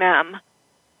asking them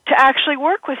to actually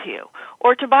work with you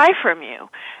or to buy from you.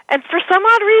 And for some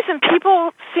odd reason,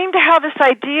 people seem to have this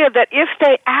idea that if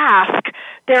they ask,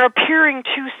 they're appearing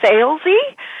too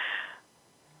salesy.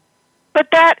 But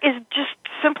that is just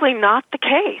simply not the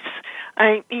case.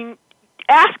 I mean,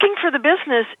 asking for the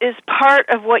business is part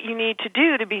of what you need to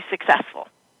do to be successful.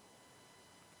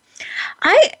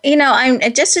 I'm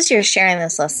just as you're sharing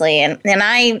this, Leslie, and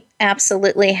I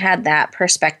absolutely had that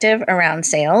perspective around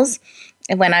sales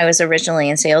when I was originally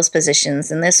in sales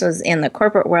positions, and this was in the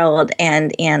corporate world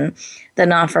and in the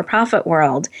non-for-profit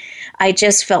world. I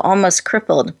just felt almost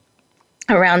crippled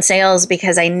around sales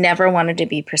because I never wanted to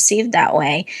be perceived that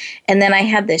way. And then I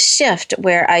had this shift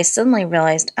where I suddenly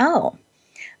realized, oh,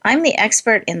 I'm the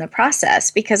expert in the process,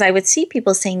 because I would see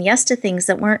people saying yes to things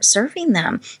that weren't serving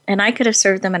them. And I could have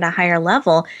served them at a higher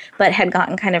level, but had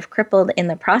gotten kind of crippled in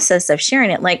the process of sharing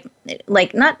it.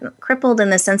 Like not crippled in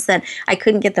the sense that I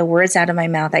couldn't get the words out of my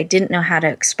mouth. I didn't know how to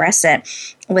express it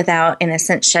without, in a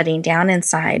sense, shutting down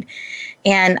inside.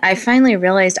 And I finally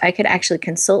realized I could actually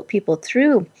consult people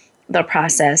through the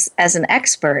process as an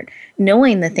expert,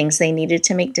 knowing the things they needed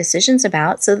to make decisions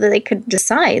about so that they could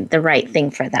decide the right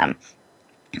thing for them.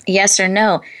 Yes or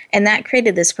no. And that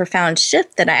created this profound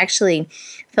shift that I actually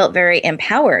felt very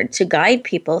empowered to guide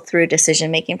people through a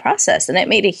decision-making process. And it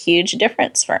made a huge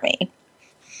difference for me.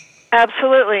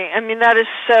 Absolutely. I mean, that is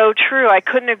so true. I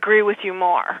couldn't agree with you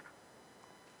more.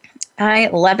 I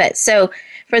love it. So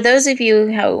for those of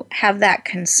you who have that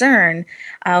concern,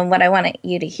 what I want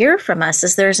you to hear from us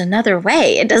is there's another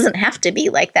way. It doesn't have to be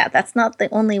like that. That's not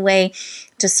the only way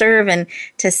to serve and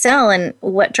to sell. And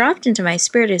what dropped into my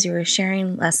spirit as you were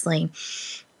sharing, Leslie,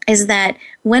 is that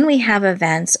when we have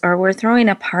events or we're throwing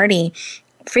a party,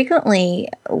 frequently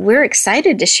we're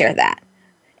excited to share that.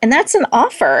 And that's an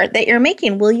offer that you're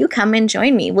making. Will you come and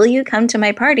join me? Will you come to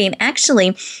my party? And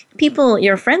actually, people,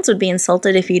 your friends, would be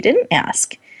insulted if you didn't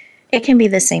ask. It can be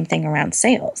the same thing around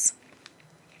sales.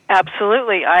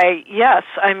 Absolutely. Yes.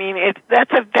 I mean,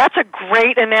 that's a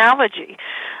great analogy.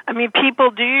 I mean,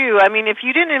 people do. I mean, if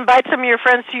you didn't invite some of your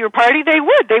friends to your party, they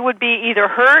would. They would be either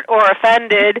hurt or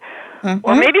offended,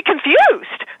 or maybe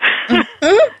confused.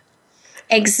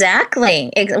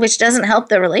 Exactly. Which doesn't help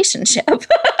the relationship.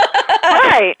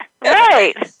 Right.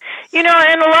 You know,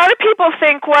 and a lot of people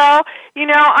think, well, you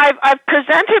know, I've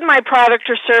presented my product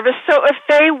or service, so if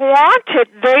they want it,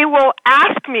 they will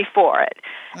ask me for it.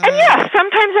 And yes,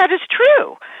 sometimes that is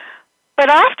true. But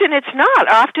often it's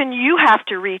not. Often you have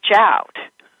to reach out.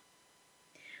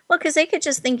 Well, because they could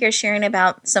just think you're sharing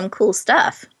about some cool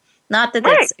stuff, not that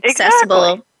it's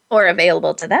accessible or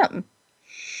available to them.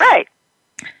 Right.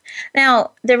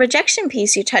 Now, the rejection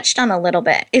piece you touched on a little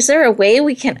bit. Is there a way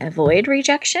we can avoid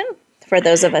rejection for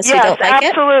those of us who don't like it?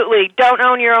 Yes, absolutely. Don't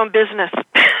own your own business.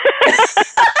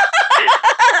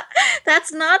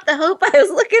 That's not the hope I was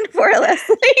looking for,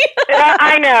 Leslie.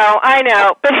 I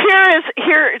know. But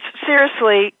here,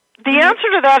 seriously, the answer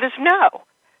to that is no.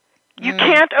 You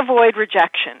can't avoid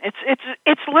rejection.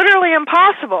 It's literally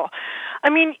impossible. I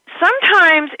mean,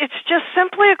 sometimes it's just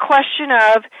simply a question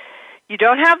of you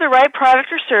don't have the right product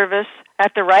or service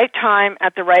at the right time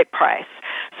at the right price.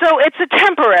 So it's a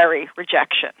temporary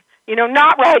rejection, you know,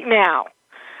 not right now.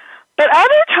 But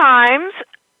other times,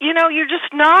 you know, you're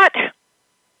just not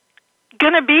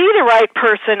going to be the right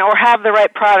person or have the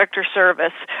right product or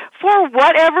service for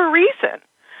whatever reason.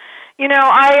 You know,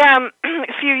 a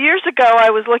few years ago, I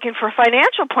was looking for a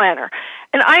financial planner,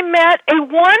 and I met a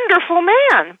wonderful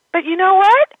man. But you know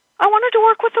what? I wanted to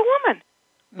work with a woman.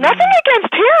 Nothing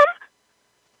against him.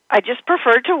 I just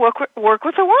preferred to work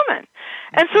with a woman.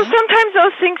 And so sometimes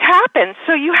those things happen.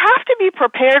 So you have to be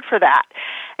prepared for that.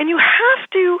 And you have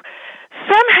to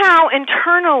somehow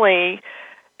internally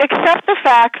accept the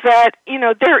fact that, you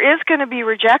know, there is going to be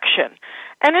rejection.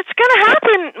 And it's going to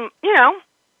happen, you know,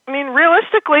 I mean,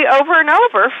 realistically over and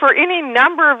over for any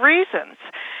number of reasons.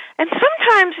 And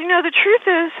sometimes, you know, the truth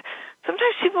is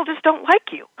sometimes people just don't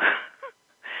like you.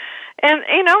 And,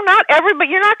 you know,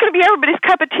 you're not going to be everybody's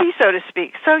cup of tea, so to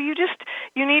speak. So you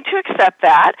need to accept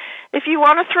that. If you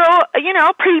want to throw, you know,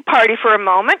 a pretty party for a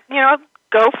moment, you know,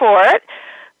 go for it.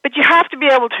 But you have to be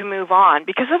able to move on,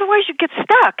 because otherwise you get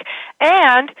stuck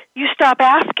and you stop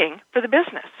asking for the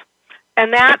business.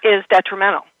 And that is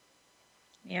detrimental.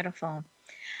 Beautiful.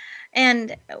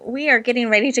 And we are getting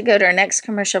ready to go to our next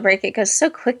commercial break. It goes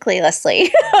so quickly,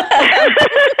 Leslie.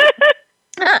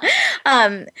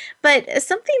 But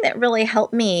something that really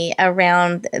helped me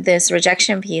around this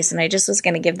rejection piece, and I just was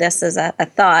going to give this as a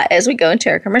thought as we go into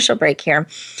our commercial break here,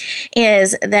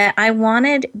 is that I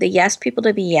wanted the yes people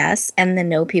to be yes and the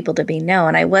no people to be no.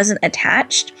 And I wasn't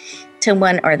attached to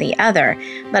one or the other,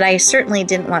 but I certainly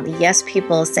didn't want the yes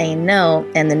people saying no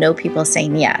and the no people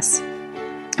saying yes,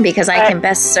 because I can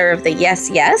best serve the yes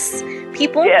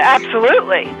people. Yeah,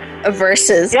 absolutely.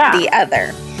 Versus the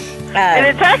other. And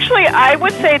it's actually, I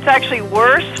would say it's actually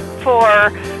worse for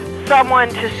someone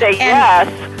to say yes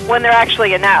when they're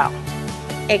actually a no.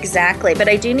 Exactly. But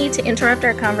I do need to interrupt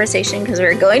our conversation because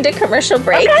we're going to commercial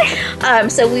break. Okay.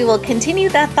 So we will continue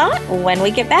that thought when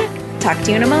we get back. Talk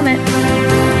to you in a moment.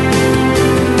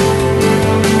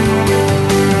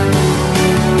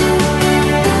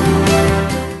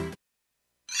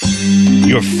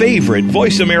 Your favorite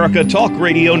Voice America Talk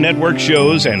Radio Network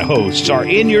shows and hosts are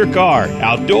in your car,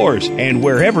 outdoors, and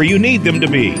wherever you need them to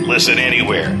be. Listen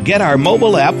anywhere. Get our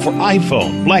mobile app for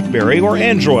iPhone, BlackBerry, or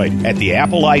Android at the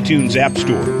Apple iTunes App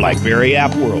Store, BlackBerry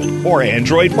App World, or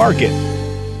Android Market.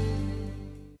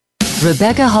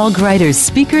 Rebecca Hall Gruyter's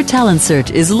Speaker Talent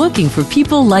Search is looking for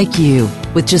people like you.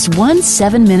 With just one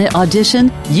 7-minute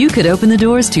audition, you could open the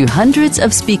doors to hundreds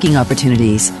of speaking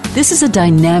opportunities. This is a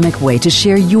dynamic way to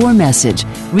share your message,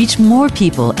 reach more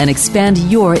people, and expand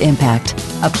your impact.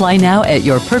 Apply now at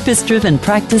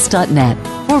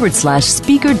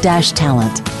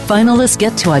yourpurposedrivenpractice.net/speaker-talent. Finalists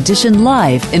get to audition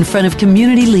live in front of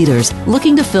community leaders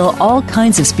looking to fill all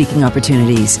kinds of speaking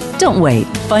opportunities. Don't wait.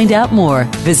 Find out more.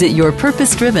 Visit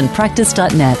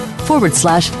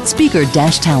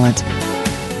yourpurposedrivenpractice.net/speaker-talent.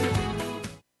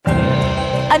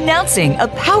 Announcing a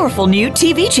powerful new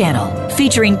TV channel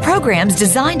featuring programs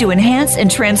designed to enhance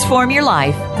and transform your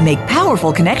life. Make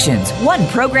powerful connections, one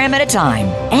program at a time.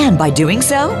 And by doing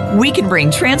so, we can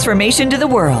bring transformation to the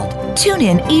world. Tune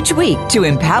in each week to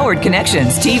Empowered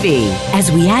Connections TV as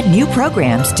we add new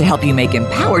programs to help you make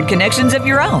empowered connections of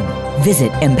your own.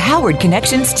 Visit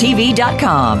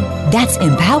empoweredconnectionstv.com. That's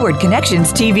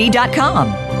empoweredconnectionstv.com.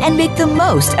 And make the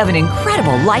most of an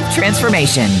incredible life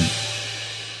transformation.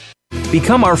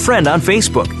 Become our friend on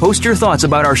Facebook. Post your thoughts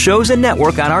about our shows and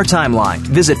network on our timeline.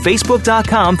 Visit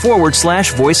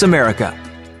facebook.com/Voice America.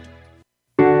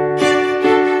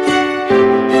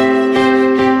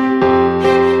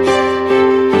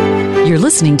 You're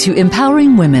listening to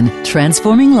Empowering Women,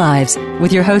 Transforming Lives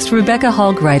with your host, Rebecca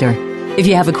Hall Gruyter. If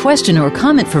you have a question or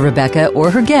comment for Rebecca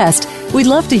or her guest, we'd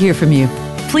love to hear from you.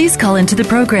 Please call into the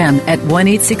program at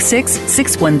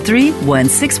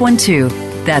 1-866-613-1612.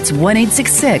 That's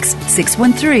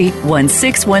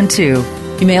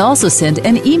 1-866-613-1612. You may also send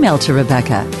an email to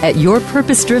Rebecca at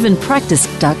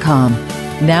yourpurposedrivenpractice.com.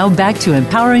 Now back to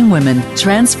Empowering Women,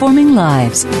 Transforming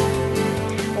Lives.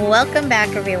 Welcome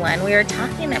back, everyone. We are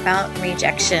talking about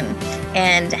rejection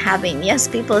and having yes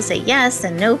people say yes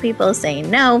and no people say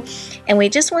no. And we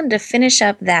just wanted to finish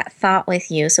up that thought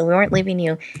with you so we weren't leaving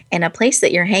you in a place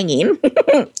that you're hanging,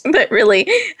 but really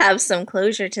have some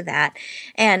closure to that.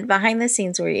 And behind the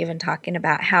scenes, we were even talking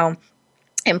about how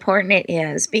important it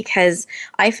is, because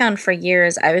I found for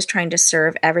years I was trying to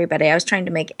serve everybody. I was trying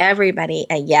to make everybody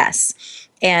a yes.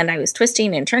 And I was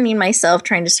twisting and turning myself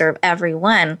trying to serve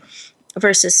everyone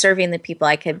versus serving the people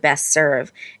I could best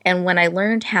serve. And when I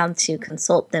learned how to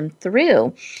consult them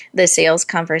through the sales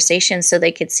conversation so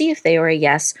they could see if they were a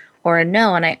yes or a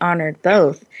no, and I honored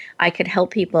both, I could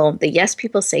help people, the yes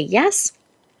people say yes,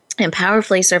 and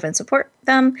powerfully serve and support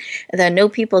them. The no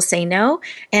people say no,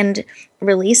 and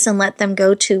release and let them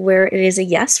go to where it is a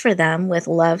yes for them with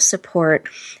love, support,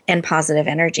 and positive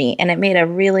energy. And it made a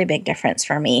really big difference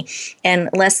for me. And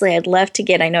Leslie, I'd love to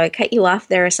get, I know I cut you off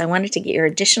there, so I wanted to get your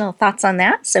additional thoughts on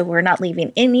that, so we're not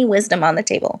leaving any wisdom on the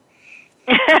table.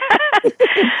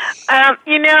 I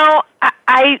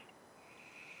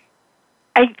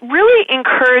really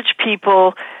encourage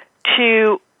people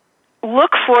to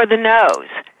look for the no's.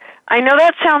 I know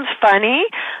that sounds funny,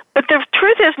 but the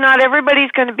truth is not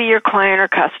everybody's going to be your client or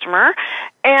customer.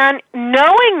 And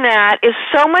knowing that is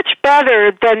so much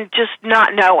better than just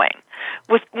not knowing.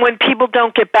 When people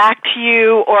don't get back to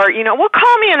you or, well,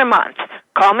 call me in a month.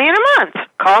 Call me in a month.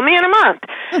 Call me in a month.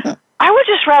 I would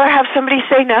just rather have somebody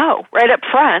say no right up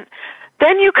front.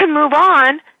 Then you can move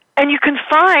on and you can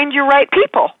find your right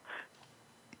people.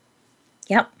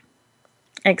 Yep,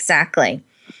 exactly.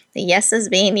 The yes is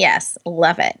being yes.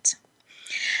 Love it.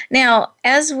 Now,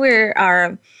 as we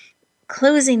are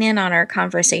closing in on our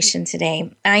conversation today,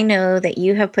 I know that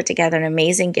you have put together an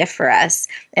amazing gift for us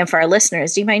and for our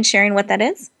listeners. Do you mind sharing what that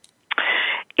is?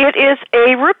 It is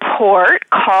a report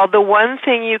called The One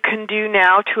Thing You Can Do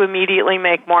Now to Immediately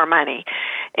Make More Money.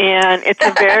 And it's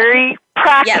a very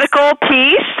practical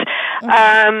piece.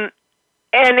 And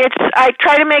I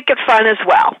try to make it fun as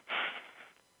well.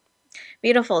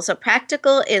 Beautiful. So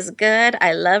practical is good.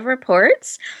 I love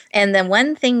reports. And then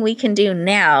one thing we can do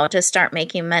now to start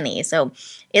making money. So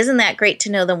isn't that great to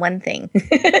know the one thing?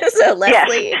 So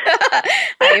Leslie,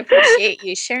 I appreciate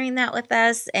you sharing that with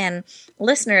us. And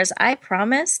listeners, I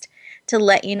promised to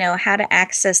let you know how to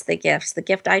access the gifts. The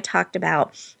gift I talked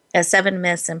about, 7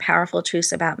 Myths and Powerful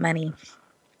Truths About Money.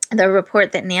 the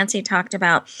report that Nancy talked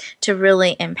about to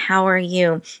really empower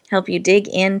you, help you dig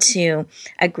into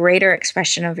a greater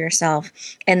expression of yourself.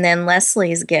 And then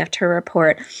Leslie's gift, her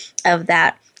report of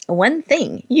that one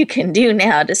thing you can do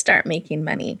now to start making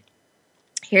money.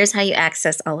 Here's how you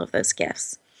access all of those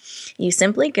gifts. You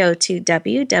simply go to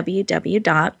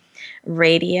www.radio,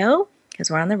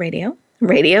 because we're on the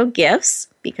radio gifts,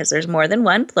 because there's more than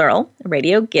one, plural,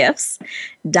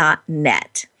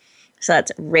 radiogifts.net. So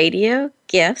that's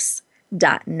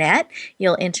radiogifts.net.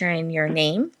 You'll enter in your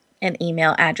name and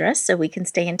email address so we can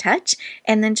stay in touch,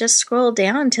 and then just scroll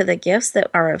down to the gifts that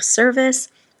are of service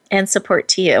and support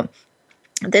to you.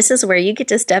 This is where you get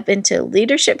to step into a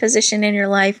leadership position in your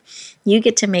life. You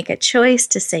get to make a choice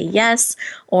to say yes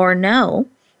or no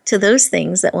to those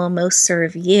things that will most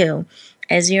serve you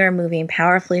as you are moving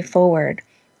powerfully forward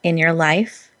in your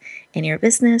life, in your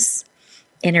business,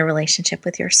 in your relationship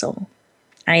with your soul.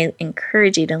 I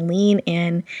encourage you to lean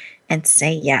in and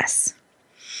say yes.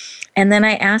 And then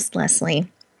I asked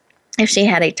Leslie if she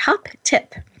had a top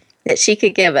tip that she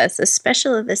could give us,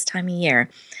 especially at this time of year,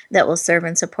 that will serve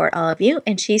and support all of you.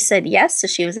 And she said yes, so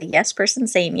she was a yes person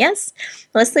saying yes.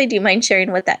 Leslie, do you mind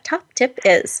sharing what that top tip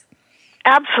is?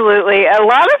 Absolutely. A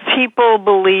lot of people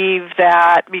believe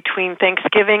that between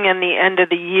Thanksgiving and the end of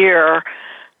the year,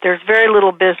 there's very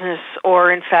little business,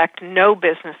 or in fact, no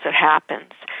business that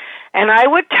happens. And I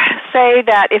would say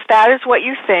that if that is what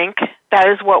you think, that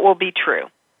is what will be true.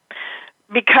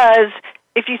 Because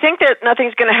if you think that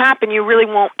nothing's going to happen, you really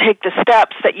won't take the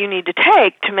steps that you need to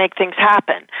take to make things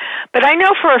happen. But I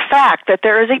know for a fact that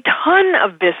there is a ton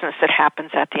of business that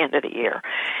happens at the end of the year.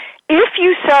 If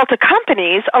you sell to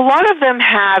companies, a lot of them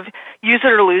have use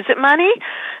it or lose it money.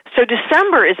 So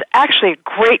December is actually a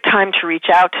great time to reach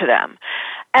out to them.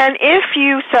 And if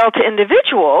you sell to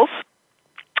individuals,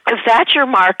 if that's your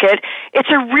market, it's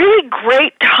a really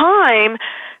great time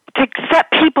to set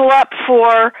people up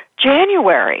for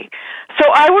January.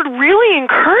 So I would really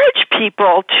encourage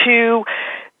people to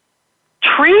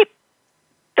treat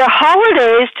the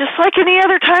holidays just like any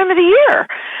other time of the year.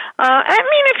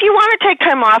 If you want to take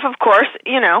time off, of course,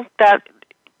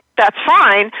 that's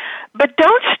fine, but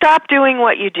don't stop doing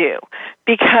what you do,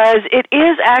 because it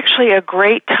is actually a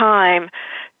great time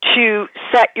to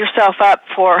set yourself up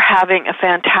for having a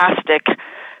fantastic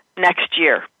next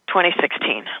year,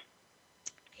 2016.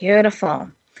 Beautiful.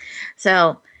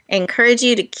 So, encourage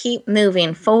you to keep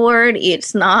moving forward.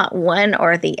 It's not one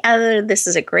or the other. This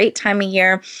is a great time of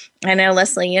year. I know,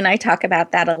 Leslie, you and I talk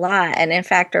about that a lot. And in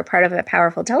fact, we're part of a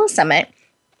powerful telesummit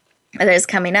that is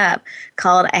coming up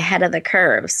called Ahead of the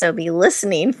Curve. So be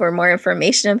listening for more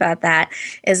information about that,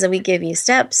 as that we give you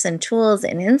steps and tools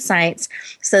and insights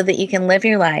so that you can live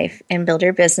your life and build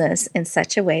your business in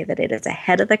such a way that it is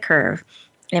ahead of the curve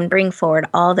and bring forward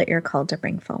all that you're called to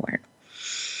bring forward.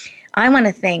 I want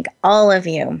to thank all of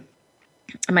you,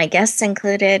 my guests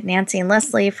included, Nancy and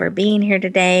Leslie, for being here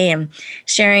today and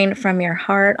sharing from your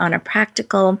heart on a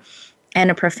practical and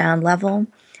a profound level.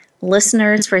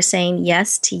 Listeners, for saying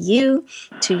yes to you,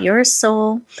 to your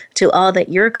soul, to all that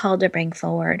you're called to bring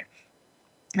forward.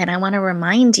 And I want to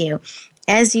remind you,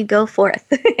 as you go forth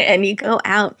and you go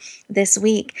out this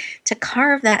week, to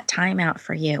carve that time out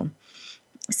for you.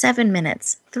 7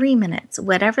 minutes, 3 minutes,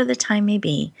 whatever the time may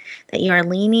be, that you are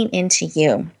leaning into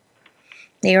you,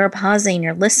 that you are pausing,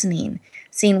 you're listening,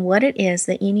 seeing what it is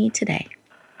that you need today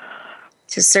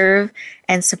to serve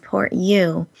and support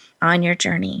you on your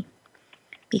journey,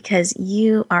 because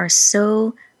you are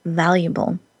so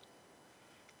valuable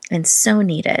and so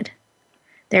needed.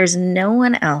 There's no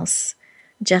one else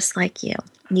just like you.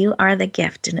 You are the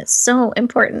gift, and it's so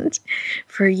important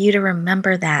for you to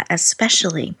remember that,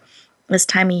 especially this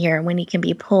time of year when you can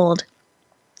be pulled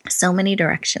so many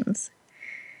directions.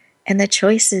 And the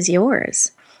choice is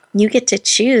yours. You get to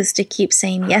choose to keep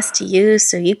saying yes to you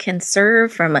so you can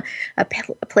serve from a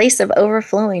place of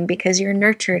overflowing because you're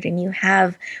nurtured and you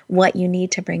have what you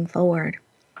need to bring forward.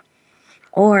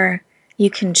 Or you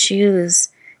can choose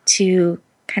to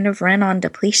kind of run on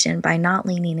depletion by not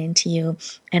leaning into you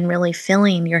and really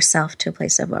filling yourself to a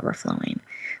place of overflowing.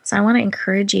 So I want to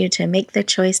encourage you to make the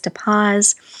choice to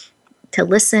pause, to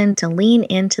listen, to lean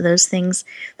into those things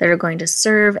that are going to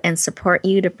serve and support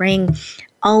you, to bring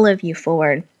all of you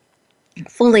forward.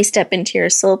 Fully step into your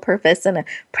soul purpose in a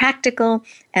practical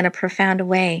and a profound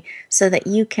way so that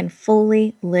you can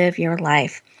fully live your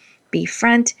life. Be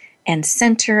front and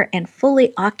center and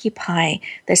fully occupy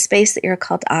the space that you're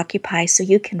called to occupy so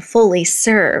you can fully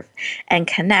serve and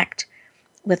connect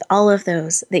with all of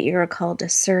those that you're called to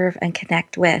serve and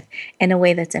connect with in a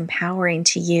way that's empowering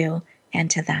to you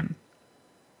and to them.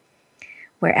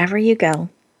 Wherever you go,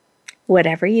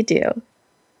 whatever you do,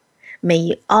 May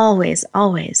you always,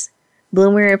 always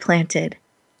bloom where you're planted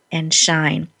and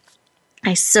shine.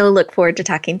 I so look forward to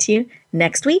talking to you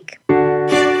next week.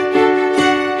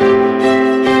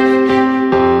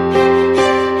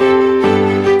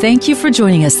 Thank you for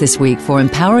joining us this week for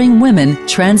Empowering Women,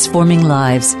 Transforming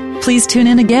Lives. Please tune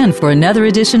in again for another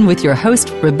edition with your host,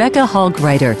 Rebecca Hall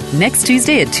Gruyter, next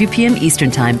Tuesday at 2 p.m.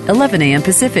 Eastern Time, 11 a.m.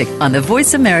 Pacific, on the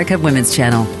Voice America Women's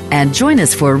Channel. And join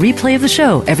us for a replay of the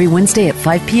show every Wednesday at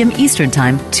 5 p.m. Eastern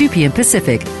Time, 2 p.m.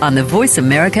 Pacific, on the Voice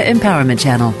America Empowerment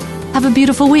Channel. Have a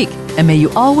beautiful week, and may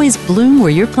you always bloom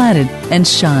where you're planted and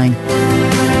shine.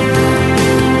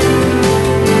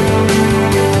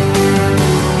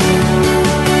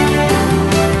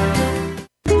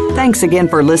 Thanks again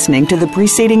for listening to the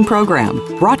preceding program,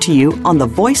 brought to you on the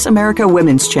Voice America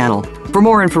Women's Channel. For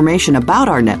more information about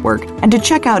our network and to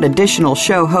check out additional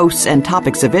show hosts and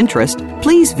topics of interest,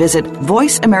 please visit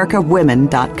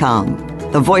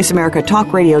voiceamericawomen.com. The Voice America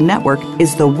Talk Radio Network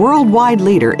is the worldwide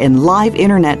leader in live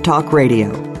Internet talk radio.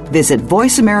 Visit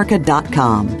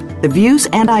voiceamerica.com. The views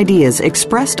and ideas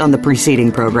expressed on the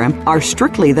preceding program are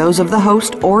strictly those of the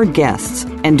host or guests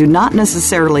and do not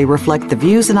necessarily reflect the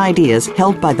views and ideas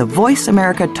held by the Voice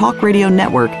America Talk Radio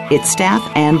Network, its staff,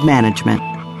 and management.